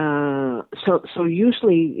 And so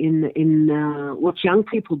usually in what young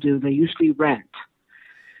people do, they usually rent.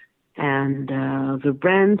 And the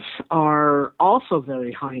rents are also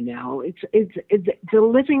very high now. It's the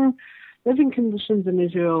living conditions in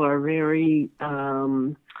Israel are very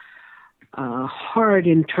hard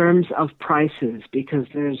in terms of prices, because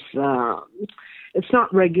there's it's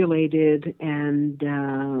not regulated, and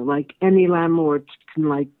like any landlord can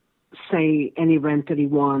like say any rent that he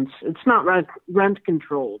wants. It's not rent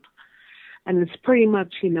controlled, and it's pretty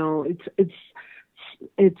much, you know,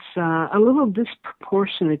 it's a little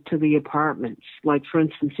disproportionate to the apartments. Like, for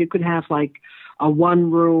instance, you could have like a one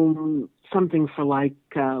room, something for like,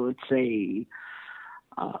 let's say,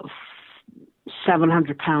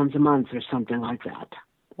 £700 a month or something like that.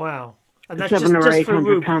 Wow. And that's £700 or just for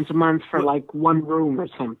 £800 a month for like one room or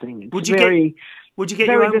something. It's would you get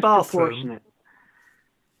your own bathroom?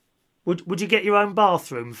 Would you get your own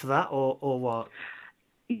bathroom for that, or what?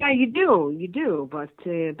 Yeah, you do, but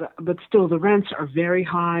still the rents are very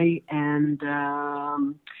high, and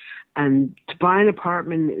to buy an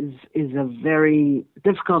apartment is a very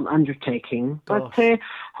difficult undertaking. Gosh. But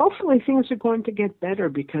hopefully things are going to get better,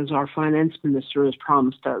 because our finance minister has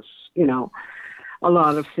promised us, you know, a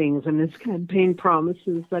lot of things, and his campaign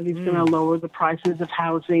promises that he's going to lower the prices of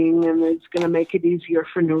housing, and it's going to make it easier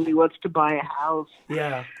for newlyweds to buy a house.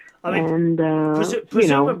 Yeah, I mean, and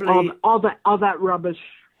presumably, you know, all that rubbish.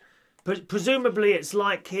 Presumably, it's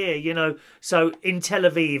like here, you know. So in Tel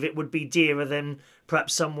Aviv, it would be dearer than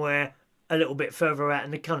perhaps somewhere a little bit further out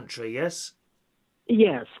in the country. Yes.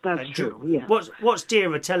 Yes, that's true. Yeah. What's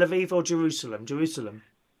dearer, Tel Aviv or Jerusalem? Jerusalem.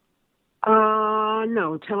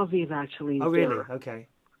 No, Tel Aviv actually. Oh, really? Dearer. Okay.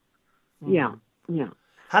 Yeah, yeah.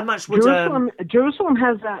 How much would Jerusalem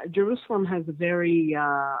has a very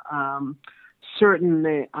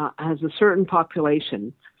certain has a certain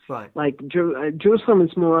population. Right. Like Jerusalem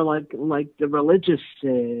is more like the religious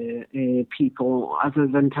people, other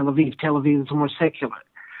than Tel Aviv. Tel Aviv is more secular.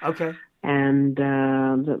 Okay. And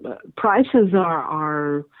the prices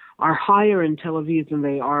are higher in Tel Aviv than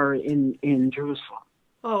they are in Jerusalem.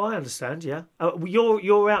 Oh, I understand. Yeah.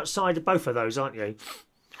 You're outside of both of those, aren't you?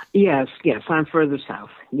 Yes. I'm further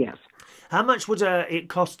south. Yes. How much would it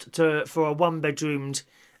cost for a one-bedroomed?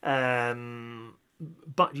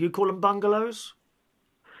 But you call them bungalows?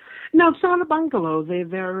 No, it's not a bungalow.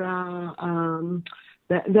 They're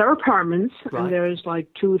apartments, right. And there's like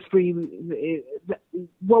 2 or 3.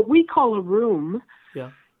 What we call a room,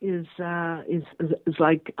 yeah, is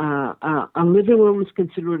like a living room is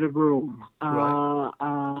considered a room. Right.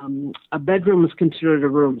 A bedroom is considered a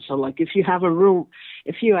room. So, like, if you have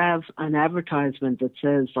an advertisement that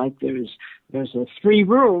says like there's a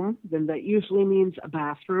 3-room, then that usually means a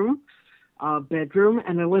bathroom, a bedroom,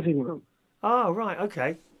 and a living room. Oh, right.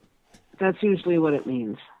 Okay. That's usually what it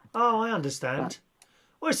means. Oh, I understand.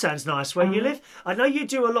 Well, it sounds nice where you live. I know you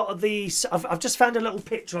do a lot of these. I've just found a little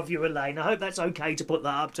picture of you, Elaine. I hope that's okay to put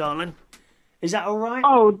that up, darling. Is that all right?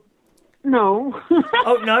 Oh, no.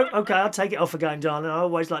 Oh, no? Okay, I'll take it off again, darling. I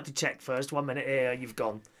always like to check first. 1 minute here, you've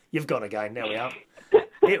gone. You've gone again. There we are.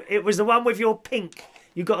 It was the one with your pink.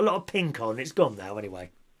 You've got a lot of pink on. It's gone now,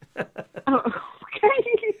 anyway. Okay.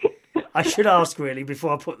 I should ask, really,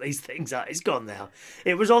 before I put these things out. It's gone now.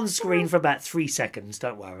 It was on screen for about 3 seconds.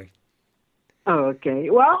 Don't worry. Oh, okay.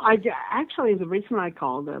 Well, actually, the reason I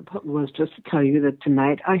called was just to tell you that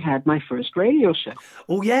tonight I had my first radio show.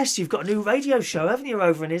 Oh, yes, you've got a new radio show, haven't you,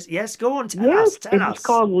 over in his... Yes, go on, tell us. It's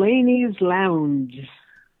called Laney's Lounge.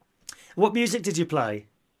 What music did you play?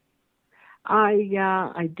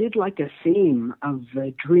 I did like a theme of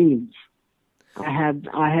dreams. I had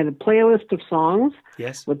a playlist of songs.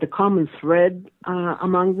 Yes. With the common thread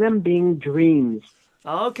among them being dreams.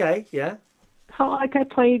 Oh, okay, yeah. So, like, I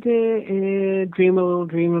played Dream a Little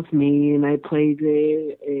Dream of Me, and I played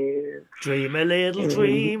Dream a Little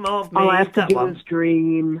Dream of Me. All I Have to Do Is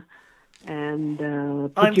Dream, and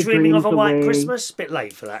I'm Dreaming of a White Away. Christmas. Bit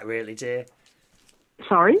late for that, really, dear.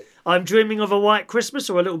 Sorry? I'm Dreaming of a White Christmas,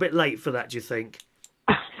 or a little bit late for that, do you think?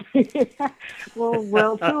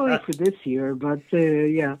 well, it's early for this year, but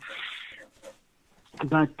yeah.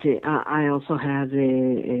 But I also had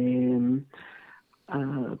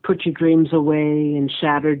Put Your Dreams Away and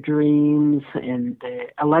Shattered Dreams and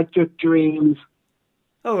Electric Dreams.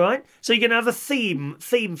 All right. So you're going to have a theme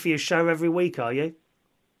for your show every week, are you?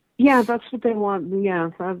 Yeah, that's what they want. Yeah,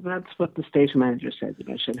 that's what the station manager said, that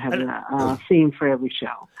I should have a theme for every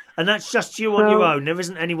show. And that's just you on your own? There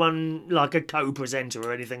isn't anyone like a co-presenter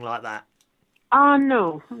or anything like that?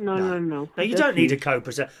 No. No, you don't need a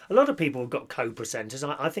co-presenter. A lot of people have got co-presenters.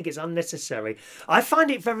 I think it's unnecessary. I find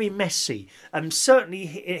it very messy. Certainly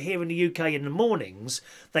here in the UK in the mornings,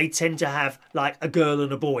 they tend to have like a girl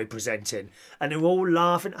and a boy presenting, and they're all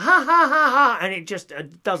laughing, ha ha ha ha, and it just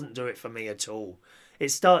doesn't do it for me at all.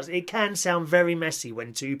 It can sound very messy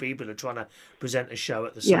when two people are trying to present a show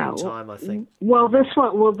at the same time, I think. Well, this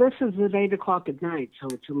is at 8 o'clock at night, so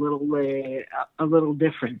it's a little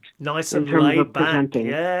different. Nice and laid back,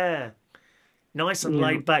 yeah. Nice and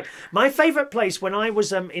laid back. My favourite place, when I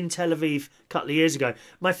was in Tel Aviv a couple of years ago,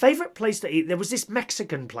 my favourite place to eat, there was this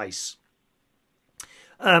Mexican place.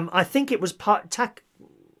 I think it was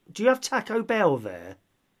do you have Taco Bell there?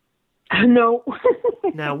 No.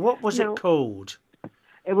 Now, what was it called?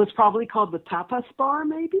 It was probably called the Tapas Bar,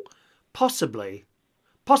 maybe? Possibly,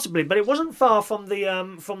 but it wasn't far from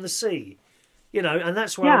the sea, and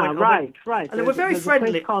that's where I went. Right. And they were very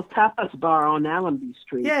friendly. There's a place called Tapas Bar on Allenby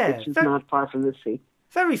Street, which is not far from the sea.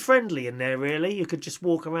 Very friendly in there, really. You could just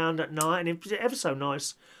walk around at night, and it was ever so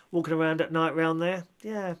nice walking around at night around there.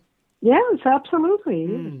 Yeah. Yes,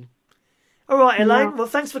 absolutely. All right, Elaine. Well,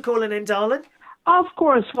 thanks for calling in, darling. Of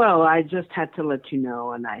course. Well, I just had to let you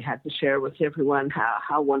know, and I had to share with everyone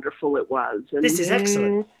how wonderful it was. And, this is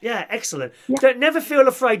excellent. Yeah, excellent. Yeah. Don't never feel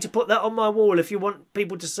afraid to put that on my wall if you want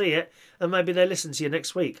people to see it, and maybe they'll listen to you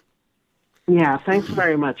next week. Yeah, thanks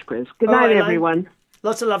very much, Chris. Good night, everyone.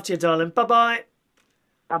 Lots of love to you, darling. Bye-bye.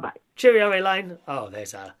 Bye-bye. Cheerio, Elaine. Oh,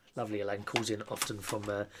 there's our lovely Elaine. Calls in often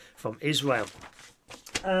from Israel.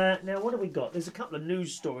 Now, what have we got? There's a couple of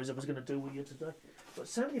news stories I was going to do with you today. Got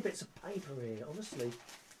so many bits of paper here, honestly.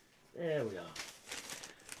 There we are.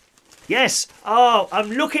 Yes. Oh,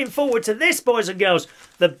 I'm looking forward to this, boys and girls.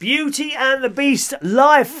 The Beauty and the Beast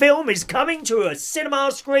live film is coming to a cinema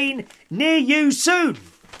screen near you soon.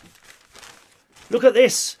 Look at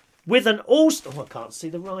this. With an all-star... Oh, I can't see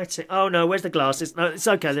the writing. Oh, no, where's the glasses? No, it's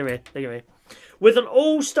okay. They're here. They're here. With an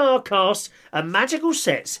all-star cast and magical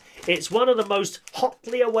sets, it's one of the most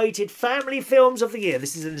hotly awaited family films of the year.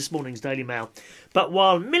 This is in this morning's Daily Mail. But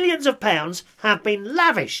while millions of pounds have been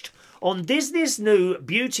lavished on Disney's new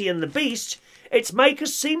Beauty and the Beast, its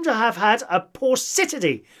makers seem to have had a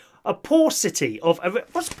paucity of...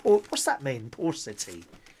 What's that mean, paucity?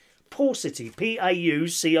 Paucity,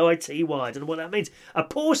 P-A-U-C-I-T-Y. I don't know what that means. A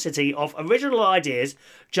paucity of original ideas,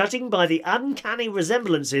 judging by the uncanny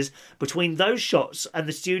resemblances between those shots and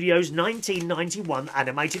the studio's 1991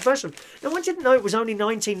 animated version. Now, I didn't know it was only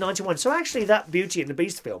 1991, so actually that Beauty and the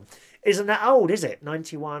Beast film isn't that old, is it?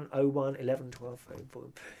 91, 01, 11, 12,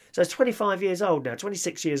 13. So it's 25 years old now,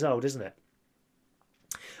 26 years old, isn't it?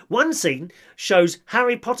 One scene shows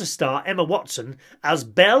Harry Potter star Emma Watson as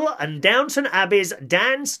Belle and Downton Abbey's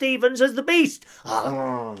Dan Stevens as the Beast.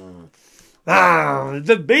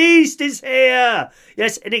 The Beast is here!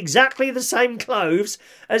 Yes, in exactly the same clothes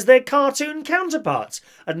as their cartoon counterparts,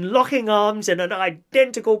 and locking arms in an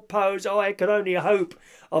identical pose. Oh, I can only hope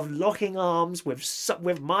of locking arms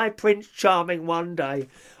with my Prince Charming one day.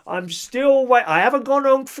 I'm still waiting. I haven't gone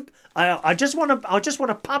on. I just want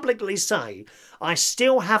to publicly say I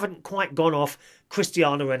still haven't quite gone off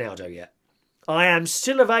Cristiano Ronaldo yet. I am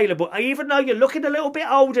still available, even though you're looking a little bit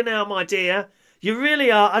older now, my dear. You really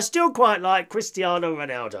are. I still quite like Cristiano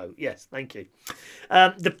Ronaldo. Yes, thank you.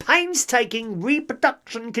 The painstaking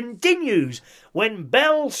reproduction continues when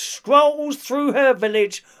Belle strolls through her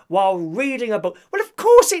village while reading a book. Well, of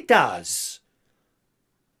course it does.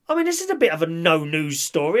 I mean, this is a bit of a no-news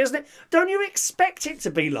story, isn't it? Don't you expect it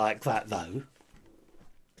to be like that, though?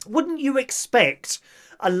 Wouldn't you expect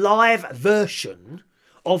a live version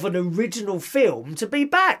of an original film to be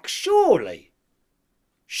back? Surely.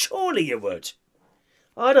 Surely you would.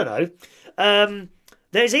 I don't know.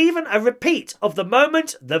 There's even a repeat of the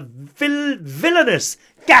moment the villainous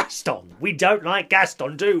Gaston. We don't like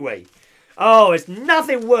Gaston, do we? Oh, it's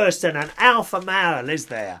nothing worse than an alpha male, is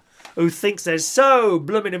there? Who thinks they're so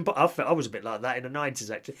blooming important. I was a bit like that in the 90s,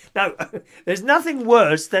 actually. No, there's nothing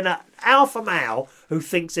worse than an alpha male who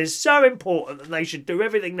thinks they're so important that they should do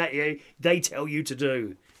everything that they tell you to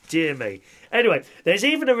do. Dear me. Anyway, there's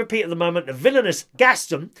even a repeat of the moment the villainous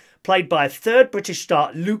Gaston, played by third British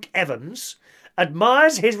star Luke Evans,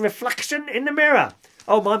 admires his reflection in the mirror.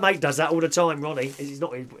 Oh, my mate does that all the time, Ronny. He's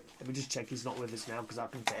not. Let me just check he's not with us now, because I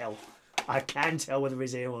can tell. I can tell whether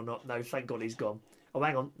he's here or not. No, thank God he's gone. Oh,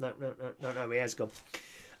 hang on. No, he has gone.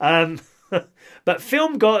 But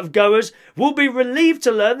film goers will be relieved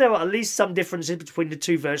to learn there are at least some differences between the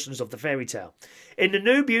two versions of the fairy tale. In the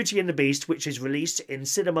new Beauty and the Beast, which is released in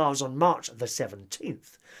cinemas on March the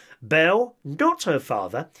 17th, Belle, not her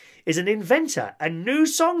father, is an inventor, and new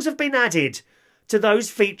songs have been added to those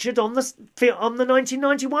featured on the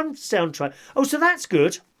 1991 soundtrack. Oh, so that's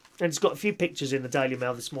good. And it's got a few pictures in the Daily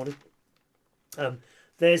Mail this morning.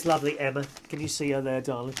 There's lovely Emma. Can you see her there,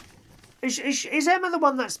 darling? Is Emma the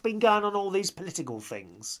one that's been going on all these political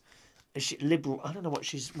things? Is she liberal? I don't know what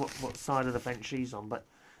side of the fence she's on, but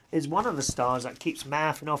is one of the stars that keeps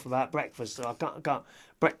mouthing off about breakfast. So I can't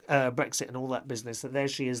Brexit and all that business. So there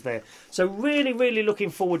she is there. So really, really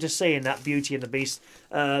looking forward to seeing that Beauty and the Beast,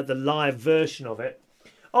 the live version of it.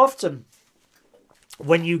 Often,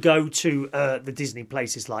 when you go to the Disney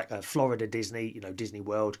places like Florida Disney, Disney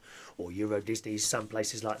World or Euro Disney, some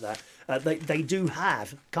places like that, they do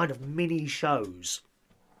have kind of mini shows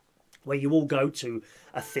where you all go to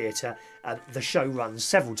a theatre and the show runs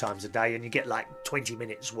several times a day and you get like 20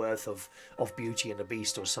 minutes worth of Beauty and the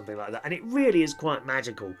Beast or something like that. And it really is quite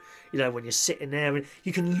magical, when you're sitting there and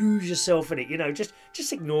you can lose yourself in it,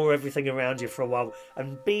 just ignore everything around you for a while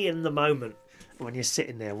and be in the moment when you're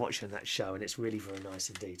sitting there watching that show, and it's really very nice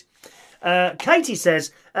indeed. Katie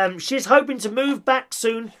says she's hoping to move back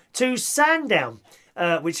soon to Sandown,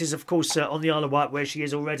 which is, of course, on the Isle of Wight, where she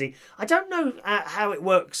is already. I don't know how it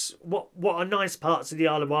works, what are nice parts of the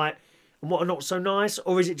Isle of Wight and what are not so nice,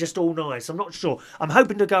 or is it just all nice? I'm not sure. I'm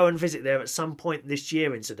hoping to go and visit there at some point this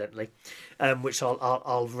year, incidentally, which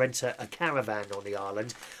I'll rent a caravan on the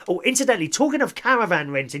island. Oh, incidentally, talking of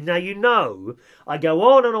caravan renting, now I go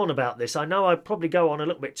on and on about this. I know I probably go on a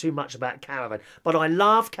little bit too much about caravan, but I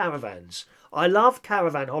love caravans. I love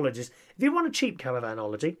caravan holidays. If you want a cheap caravan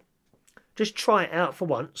holiday, just try it out for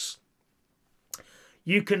once.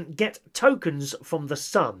 You can get tokens from the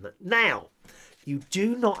Sun. Now, you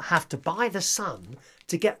do not have to buy the Sun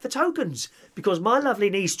to get the tokens, because my lovely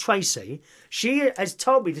niece Tracy, she has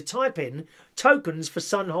told me to type in tokens for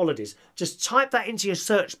Sun holidays. Just type that into your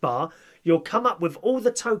search bar. You'll come up with all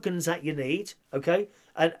the tokens that you need, okay?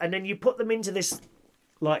 And then you put them into this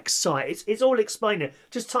site. It's all explained there.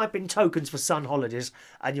 Just type in tokens for Sun holidays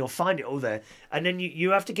and you'll find it all there. And then you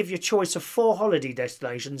have to give your choice of 4 holiday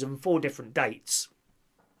destinations and 4 different dates.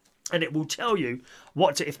 And it will tell you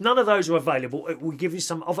if none of those are available, it will give you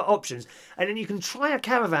some other options. And then you can try a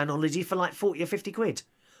caravan holiday for like 40 or 50 quid.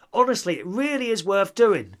 Honestly, it really is worth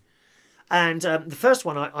doing. And the first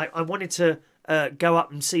one, I wanted to go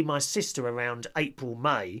up and see my sister around April,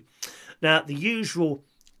 May. Now, the usual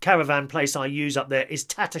caravan place I use up there is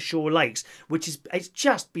Tattershall Lakes, it's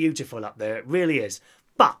just beautiful up there. It really is.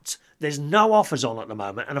 But there's no offers on at the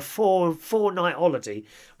moment, and a four-night holiday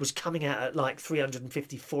was coming out at like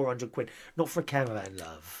 350, 400 quid. Not for a caravan,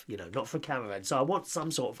 love. Not for a caravan. So I want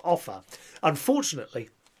some sort of offer. Unfortunately,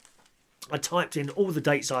 I typed in all the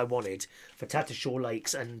dates I wanted for Tattershall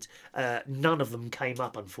Lakes, and none of them came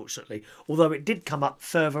up, unfortunately. Although it did come up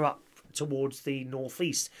further up towards the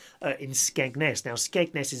northeast in Skegness. Now,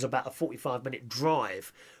 Skegness is about a 45-minute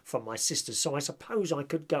drive from my sister's, so I suppose I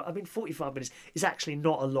could go. 45 minutes is actually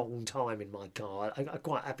not a long time in my car. I'm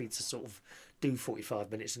quite happy to sort of do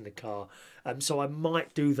 45 minutes in the car. So I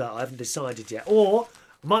might do that. I haven't decided yet. Or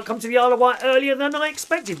I might come to the Isle of Wight earlier than I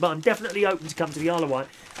expected, but I'm definitely open to come to the Isle of Wight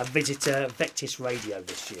and visit Vectis Radio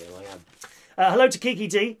this year. I am. Hello to Kiki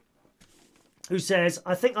D, who says,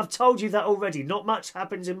 I think I've told you that already. Not much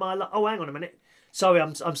happens in my life. Oh, hang on a minute. Sorry,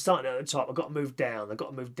 I'm starting at the top. I've got to move down.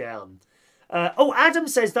 Adam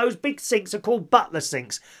says those big sinks are called butler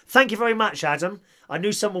sinks. Thank you very much, Adam. I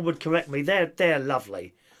knew someone would correct me. They're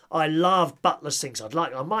lovely. I love butler sinks. I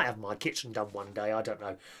might have my kitchen done one day. I don't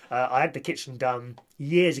know. I had the kitchen done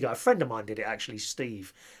years ago. A friend of mine did it, actually,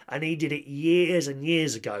 Steve, and he did it years and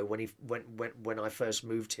years ago when I first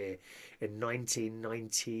moved here in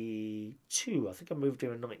 1992. I think I moved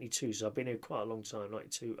here in 92, so I've been here quite a long time.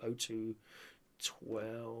 92, 02,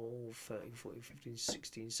 12, 13, 14, 15,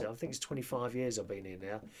 16, 17. I think it's 25 years I've been here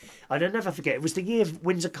now. And I'll never forget, it was the year of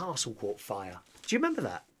Windsor Castle caught fire. Do you remember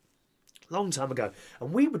that? Long time ago,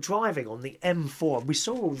 and we were driving on the M4 and we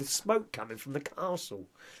saw all the smoke coming from the castle.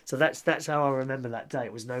 So that's how I remember that day.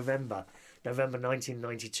 It was November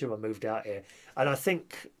 1992 I moved out here, and I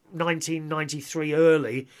think 1993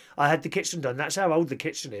 early I had the kitchen done. That's how old the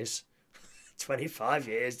kitchen is. 25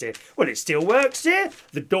 years, dear. Well, it still works, dear.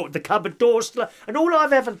 The cupboard doors, and all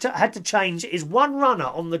I've ever had to change is one runner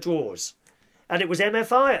on the drawers, and it was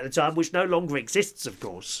MFI at the time, which no longer exists, of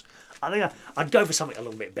course. I think I'd go for something a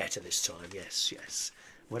little bit better this time. Yes.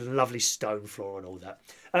 With a lovely stone floor and all that.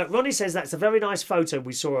 Ronny says that's a very nice photo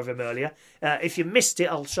we saw of him earlier. If you missed it,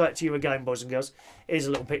 I'll show it to you again, boys and girls. Here's a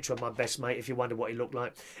little picture of my best mate, if you wonder what he looked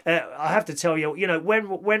like. I have to tell you,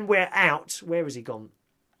 when we're out... Where has he gone?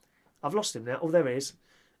 I've lost him now. Oh, there he is.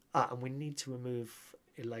 And we need to remove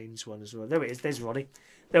Elaine's one as well. There it is. There's Ronny.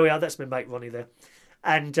 There we are. That's my mate Ronny there.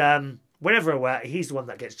 And... whenever we're out, he's the one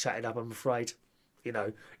that gets chatted up, I'm afraid.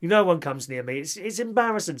 No one comes near me. It's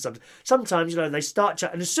embarrassing sometimes. Sometimes, they start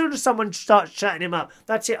chatting. And as soon as someone starts chatting him up,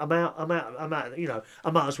 that's it. I'm out. I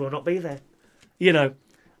might as well not be there.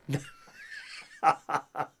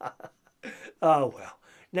 Oh, well,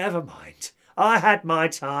 never mind. I had my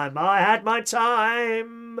time.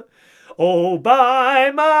 All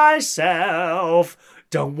by myself.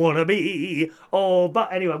 Don't want to be all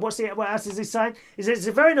but... Anyway, what else is he saying? It's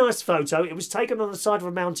a very nice photo. It was taken on the side of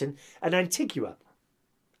a mountain in Antigua,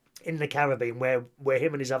 in the Caribbean, where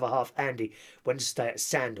him and his other half, Andy, went to stay at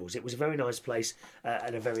Sandals. It was a very nice place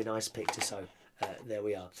and a very nice picture, so there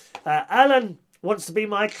we are. Allan wants to be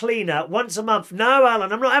my cleaner once a month. No,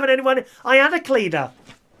 Allan, I'm not having anyone... I had a cleaner.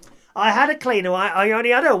 I only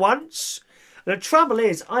had her once. The trouble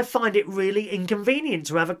is, I find it really inconvenient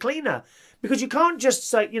to have a cleaner. Because you can't just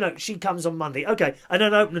say, she comes on Monday, okay, and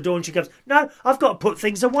then open the door and she goes, no, I've got to put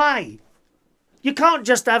things away. You can't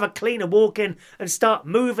just have a cleaner walk in and start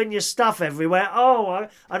moving your stuff everywhere.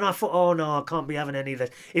 And I thought, oh no, I can't be having any of this.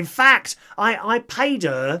 In fact, I paid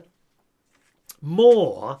her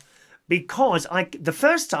more because the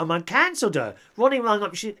first time I cancelled her. Ronny rang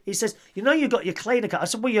up, he says, you got your cleaner cut. I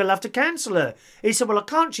said, well, you'll have to cancel her. He said, well, I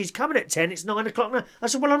can't, she's coming at 10, it's 9 o'clock now. I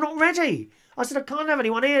said, well, I'm not ready. I said, I can't have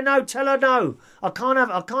anyone here. No, tell her no. I can't have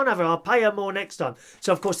her. I'll pay her more next time.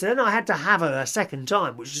 So, of course, then I had to have her a second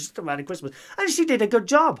time, which was just around Christmas. And she did a good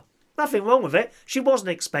job. Nothing wrong with it. She wasn't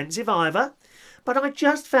expensive either. But I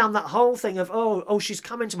just found that whole thing of, oh, she's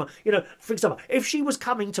coming tomorrow. For example, if she was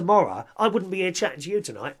coming tomorrow, I wouldn't be here chatting to you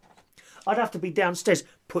tonight. I'd have to be downstairs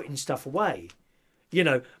putting stuff away.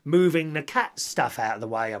 Moving the cat stuff out of the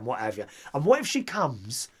way and what have you. And what if she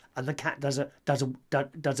comes... and the cat does a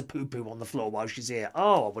poo-poo on the floor while she's here?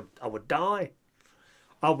 Oh, I would die.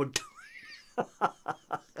 I would die.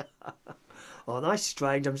 Oh, that's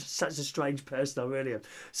strange. I'm such a strange person, I really am.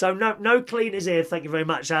 So no cleaners here, thank you very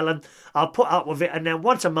much, Allan. I'll put up with it, and then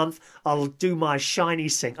once a month I'll do my shiny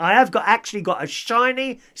sink. I have actually got a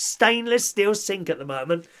shiny stainless steel sink at the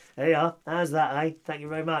moment. There you are. How's that, eh? Thank you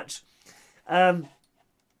very much.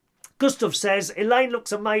 Gustav says, Elaine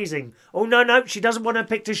looks amazing. Oh, no, she doesn't want her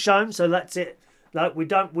pictures shown, so that's it. No, we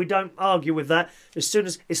don't argue with that. As soon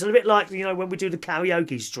as... It's a bit like, when we do the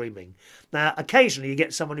karaoke streaming. Now, occasionally you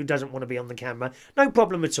get someone who doesn't want to be on the camera. No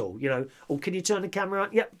problem at all, Oh, can you turn the camera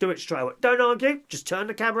on? Yep, do it straight away. Don't argue. Just turn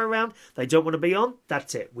the camera around. They don't want to be on.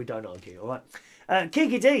 That's it. We don't argue, all right?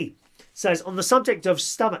 Kiki D says, on the subject of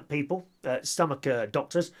stomach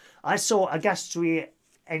doctors, I saw a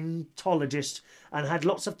gastroenterologist and had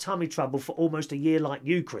lots of tummy trouble for almost a year like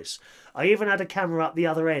you, Chris. I even had a camera up the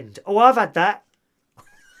other end. Oh, I've had that.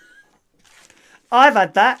 I've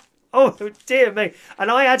had that. Oh, dear me.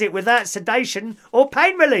 And I had it without sedation or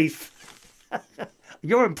pain relief.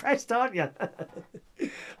 You're impressed, aren't you?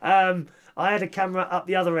 I had a camera up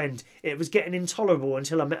the other end. It was getting intolerable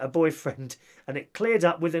until I met a boyfriend, and it cleared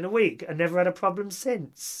up within a week and never had a problem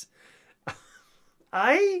since.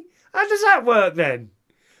 Eh? How does that work then?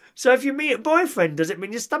 So if you meet a boyfriend, does it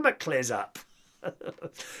mean your stomach clears up?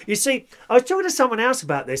 You see, I was talking to someone else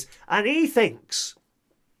about this, and he thinks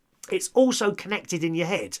it's also connected in your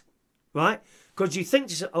head, right? Because you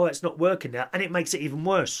think, oh, it's not working now, and it makes it even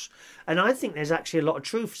worse. And I think there's actually a lot of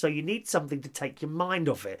truth, so you need something to take your mind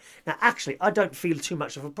off it. Now, actually, I don't feel too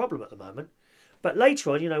much of a problem at the moment. But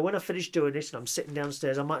later on, when I finish doing this and I'm sitting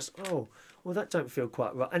downstairs, I might say, oh, well, that don't feel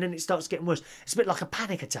quite right. And then it starts getting worse. It's a bit like a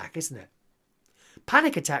panic attack, isn't it?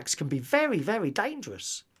 Panic attacks can be very, very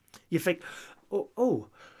dangerous. You think, oh,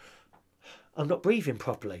 I'm not breathing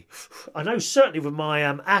properly. I know certainly with my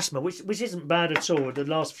asthma, which isn't bad at all. The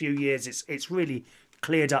last few years, it's really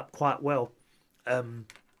cleared up quite well. And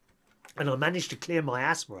I managed to clear my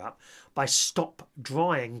asthma up by stop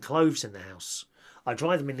drying clothes in the house. I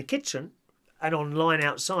dry them in the kitchen and on line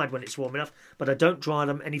outside when it's warm enough, but I don't dry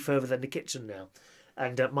them any further than the kitchen now.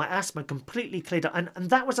 And my asthma completely cleared up. And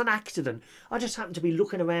that was an accident. I just happened to be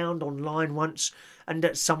looking around online once, and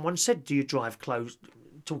someone said, do you dry clothes?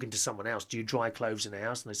 Talking to someone else, do you dry clothes in the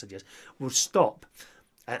house? And they said, yes. Well, stop.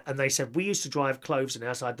 And they said, we used to dry clothes in the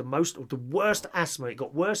house. I had the worst asthma. It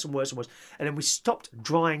got worse and worse and worse. And then we stopped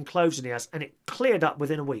drying clothes in the house, and it cleared up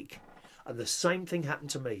within a week. And the same thing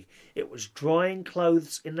happened to me. It was drying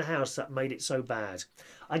clothes in the house that made it so bad.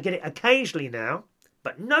 I get it occasionally now,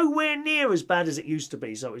 but nowhere near as bad as it used to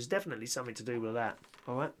be. So it's definitely something to do with that.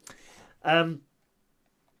 All right.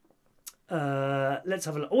 Let's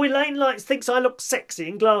have a look. Oh, Elaine thinks I look sexy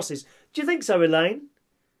in glasses. Do you think so, Elaine?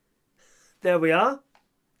 There we are.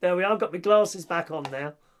 There we are. I've got my glasses back on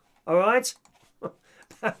now. All right. Do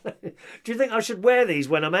you think I should wear these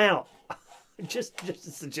when I'm out? Just a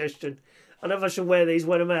suggestion. I don't know if I should wear these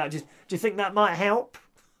when I'm out. Do you think that might help?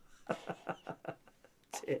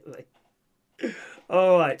 Dear me.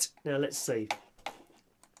 All right, now let's see.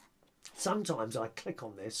 Sometimes I click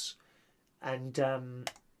on this and the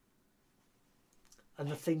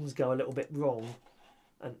things go a little bit wrong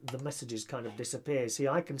and the messages kind of disappear. See,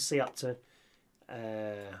 I can see up to...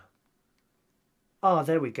 oh,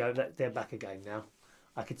 there we go. They're back again now.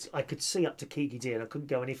 I could see up to Kiki D and I couldn't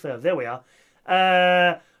go any further. There we are.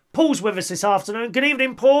 Paul's with us this afternoon. Good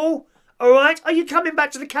evening, Paul. All right. Are you coming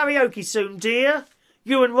back to the karaoke soon, dear?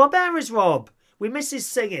 You and Rob? How is Rob? We miss his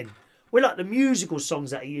singing. We like the musical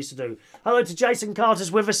songs that he used to do. Hello to Jason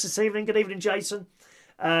Carter's with us this evening. Good evening, Jason.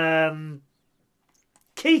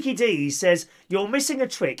 Kiki D says, you're missing a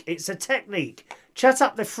trick. It's a technique. Chat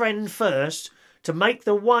up the friend first to make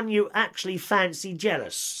the one you actually fancy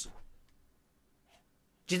jealous.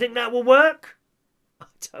 Do you think that will work? I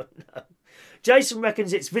don't know. Jason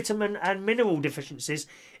reckons it's vitamin and mineral deficiencies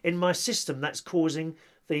in my system that's causing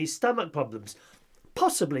the stomach problems.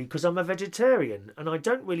 Possibly because I'm a vegetarian and I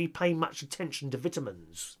don't really pay much attention to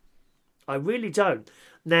vitamins. I really don't.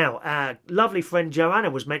 Now, our lovely friend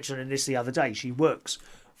Joanna was mentioning this the other day. She works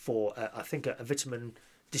for, I think, a vitamin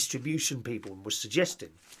distribution people and was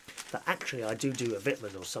suggesting that actually I do a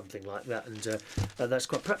vitamin or something like that. And that's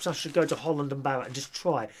quite... Perhaps I should go to Holland and Barrett and just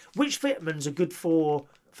try. Which vitamins are good for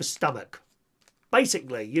stomach?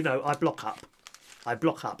 Basically, you know, I block up. I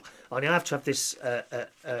mean, I have to have this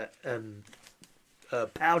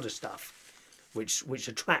powder stuff, which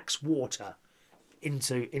attracts water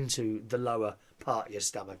into the lower part of your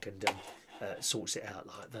stomach and sorts it out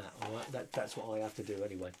like that. All right, that's what I have to do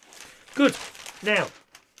anyway. Good. Now,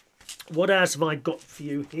 what else have I got for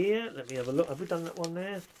you here? Let me have a look. Have we done that one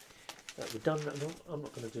there? We've done that. No, I'm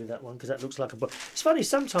not going to do that one because that looks like a book. It's funny.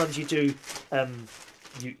 Sometimes you do.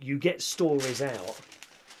 You get stories out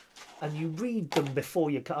and you read them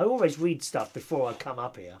before you. I always read stuff before I come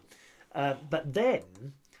up here, but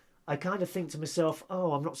then I kind of think to myself,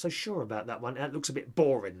 "Oh, I'm not so sure about that one. That looks a bit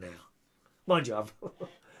boring now." Mind you,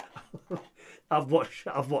 I've watched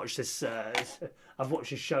this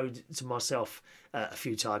show to myself a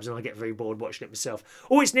few times, and I get very bored watching it myself.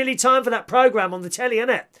 Oh, it's nearly time for that programme on the telly, isn't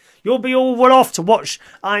it? You'll be all well off to watch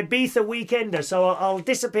Ibiza Weekender, so I'll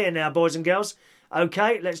disappear now, boys and girls.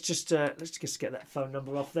 Okay, let's just get that phone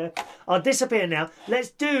number off there. I'll disappear now. Let's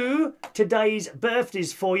do today's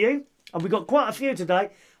birthdays for you. And we've got quite a few today.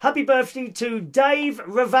 Happy birthday to Dave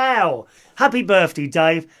Raval. Happy birthday,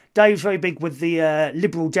 Dave. Dave's very big with the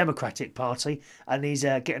Liberal Democratic Party, and he's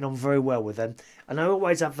getting on very well with them. And I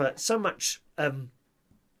always have so much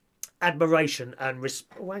admiration and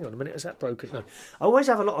respect. Oh, hang on a minute, is that broken? No. I always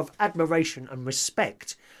have a lot of admiration and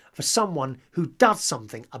respect for someone who does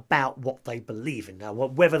something about what they believe in. Now,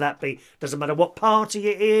 whether that be, doesn't matter what party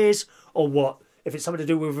it is, or what, if it's something to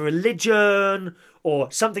do with religion,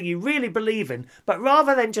 or something you really believe in, but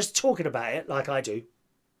rather than just talking about it like I do,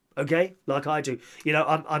 okay, like I do, you know,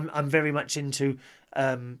 I'm very much into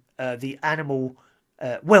the animal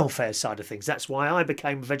welfare side of things. That's why I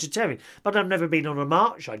became a vegetarian. But I've never been on a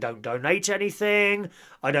march. I don't donate anything.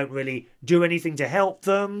 I don't really do anything to help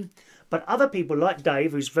them. But other people like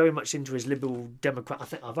Dave, who's very much into his Liberal Democrat, I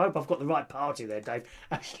hope I've got the right party there, Dave.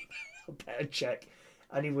 Actually, I better check.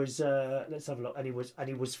 And he was, let's have a look. And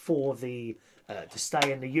he was for the to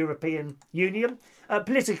stay in the European Union.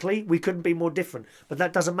 Politically, we couldn't be more different, but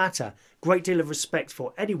that doesn't matter. Great deal of respect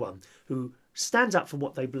for anyone who stands up for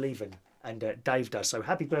what they believe in, and Dave does. So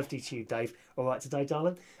happy birthday to you, Dave. All right today,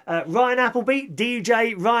 darling. Ryan Appleby,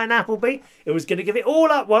 DJ Ryan Appleby. It was going to give it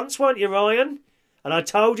all up once, weren't you, Ryan? And I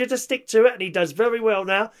told you to stick to it, and he does very well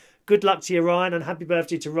now. Good luck to you, Ryan, and happy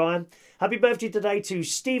birthday to Ryan. Happy birthday today to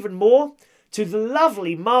Stephen Moore, to the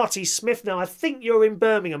lovely Marty Smith. Now, I think you're in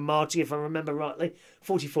Birmingham, Marty, if I remember rightly.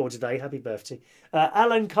 44 today. Happy birthday.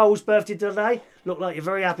 Allan Cole's birthday today. Look like you're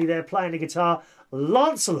very happy there playing the guitar.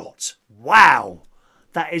 Lancelot. Wow.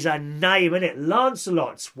 That is a name, isn't it?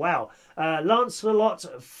 Lancelot. Wow. Lancelot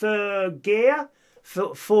Fergier,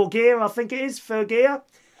 I think it is. Fergier.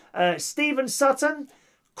 Stephen Sutton.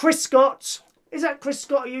 Chris Scott. Is that Chris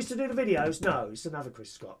Scott who used to do the videos? No, it's another Chris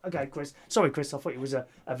Scott. Okay, Chris. Sorry, Chris. I thought it was a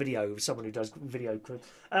video of someone who does video.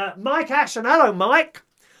 Mike Ashton. Hello, Mike.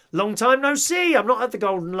 Long time no see. I'm not at the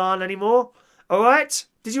Golden Lion anymore. All right.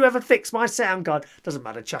 Did you ever fix my sound card? Doesn't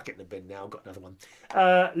matter. Chuck it in the bin now. I've got another one.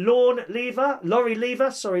 Lorrie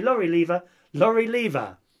Lever. Sorry, Lorrie Lever. Lorrie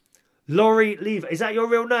Lever. Lorrie Lever. Is that your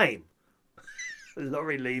real name?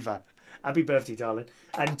 Lorrie Lever. Happy birthday, darling.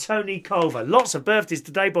 And Tony Culver. Lots of birthdays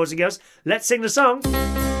today, boys and girls. Let's sing the song.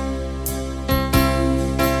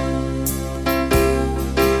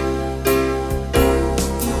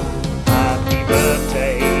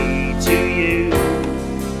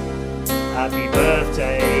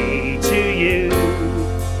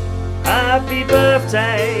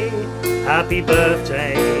 birthday, happy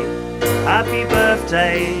birthday, happy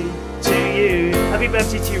birthday to you. Happy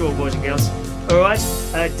birthday to you all, boys and girls. All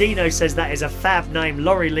right. Dino says that is a fab name,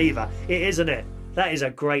 Lorrie Lever. It is, isn't it? That is a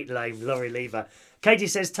great name, Lorrie Lever. Katie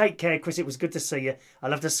says, take care, Chris. It was good to see you. I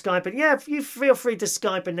love to Skype. And yeah, you feel free to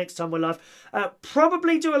Skype in next time we're live.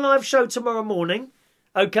 Probably do a live show tomorrow morning.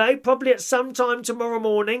 Okay, probably at some time tomorrow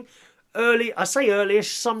morning. Early, I say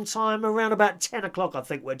early-ish, sometime around about 10 o'clock, I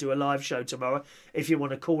think we'll do a live show tomorrow, if you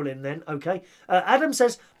want to call in then, okay? Adam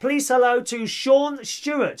says, please hello to Sean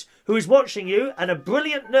Stewart, who is watching you, and a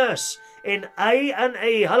brilliant nurse in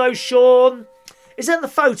A&E. Hello, Sean. Is that the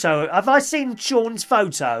photo? Have I seen Sean's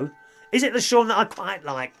photo? Is it the Sean that I quite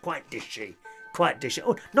like? Quite dishy. Quite dishy.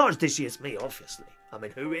 Oh, not as dishy as me, obviously. I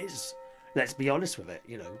mean, who is? Let's be honest with it,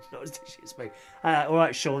 you know, not as dishy as me. All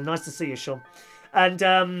right, Sean, nice to see you, Sean. And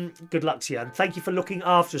good luck to you. And thank you for looking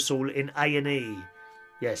after us all in A&E.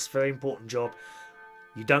 Yes, very important job.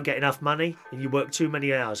 You don't get enough money and you work too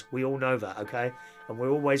many hours. We all know that, okay? And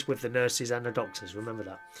we're always with the nurses and the doctors. Remember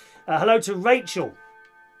that. Hello to Rachel,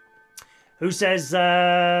 who says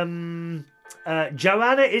Joanna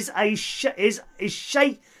is a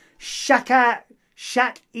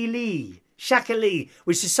Shakili,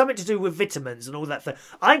 which is something to do with vitamins and all that.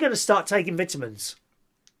 I'm going to start taking vitamins.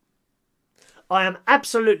 I am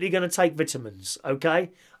absolutely going to take vitamins,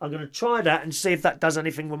 okay? I'm going to try that and see if that does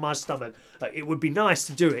anything with my stomach. It would be nice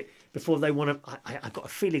to do it before they want to... I've got a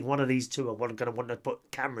feeling one of these two are going to want to put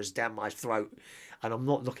cameras down my throat. And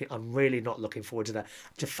I'm really not looking forward to that.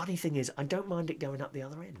 The funny thing is, I don't mind it going up the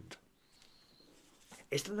other end.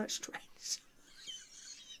 Isn't that strange?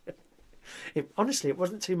 Honestly, it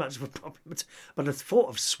wasn't too much of a problem. But the thought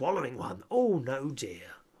of swallowing one, oh no dear.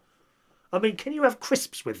 I mean, can you have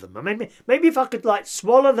crisps with them? I mean, maybe if I could, like,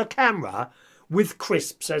 swallow the camera with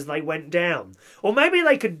crisps as they went down. Or maybe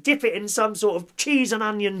they could dip it in some sort of cheese and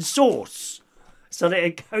onion sauce so that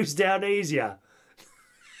it goes down easier.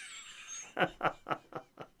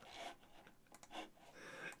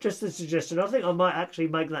 Just a suggestion. I think I might actually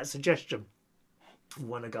make that suggestion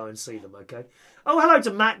when I go and see them, okay? Oh, hello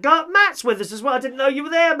to Matt. Matt's with us as well. I didn't know you were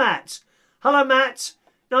there, Matt. Hello, Matt.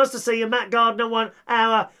 Nice to see you, Matt Gardner, one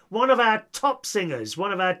of our top singers,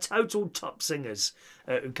 one of our total top singers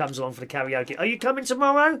who comes along for the karaoke. Are you coming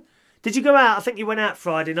tomorrow? Did you go out? I think you went out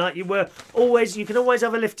Friday night. You can always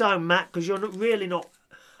have a lift home, Matt, because you're really not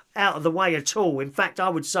out of the way at all. In fact, I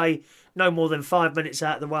would say no more than 5 minutes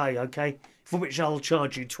out of the way, okay? For which I'll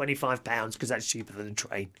charge you £25 because that's cheaper than a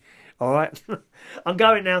train. All right, I'm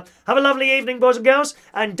going now. Have a lovely evening, boys and girls.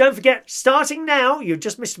 And don't forget, starting now, you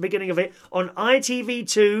just missed the beginning of it, on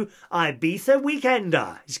ITV2, Ibiza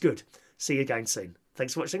Weekender. It's good. See you again soon.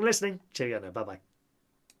 Thanks for watching and listening. Cheerio now. Bye-bye.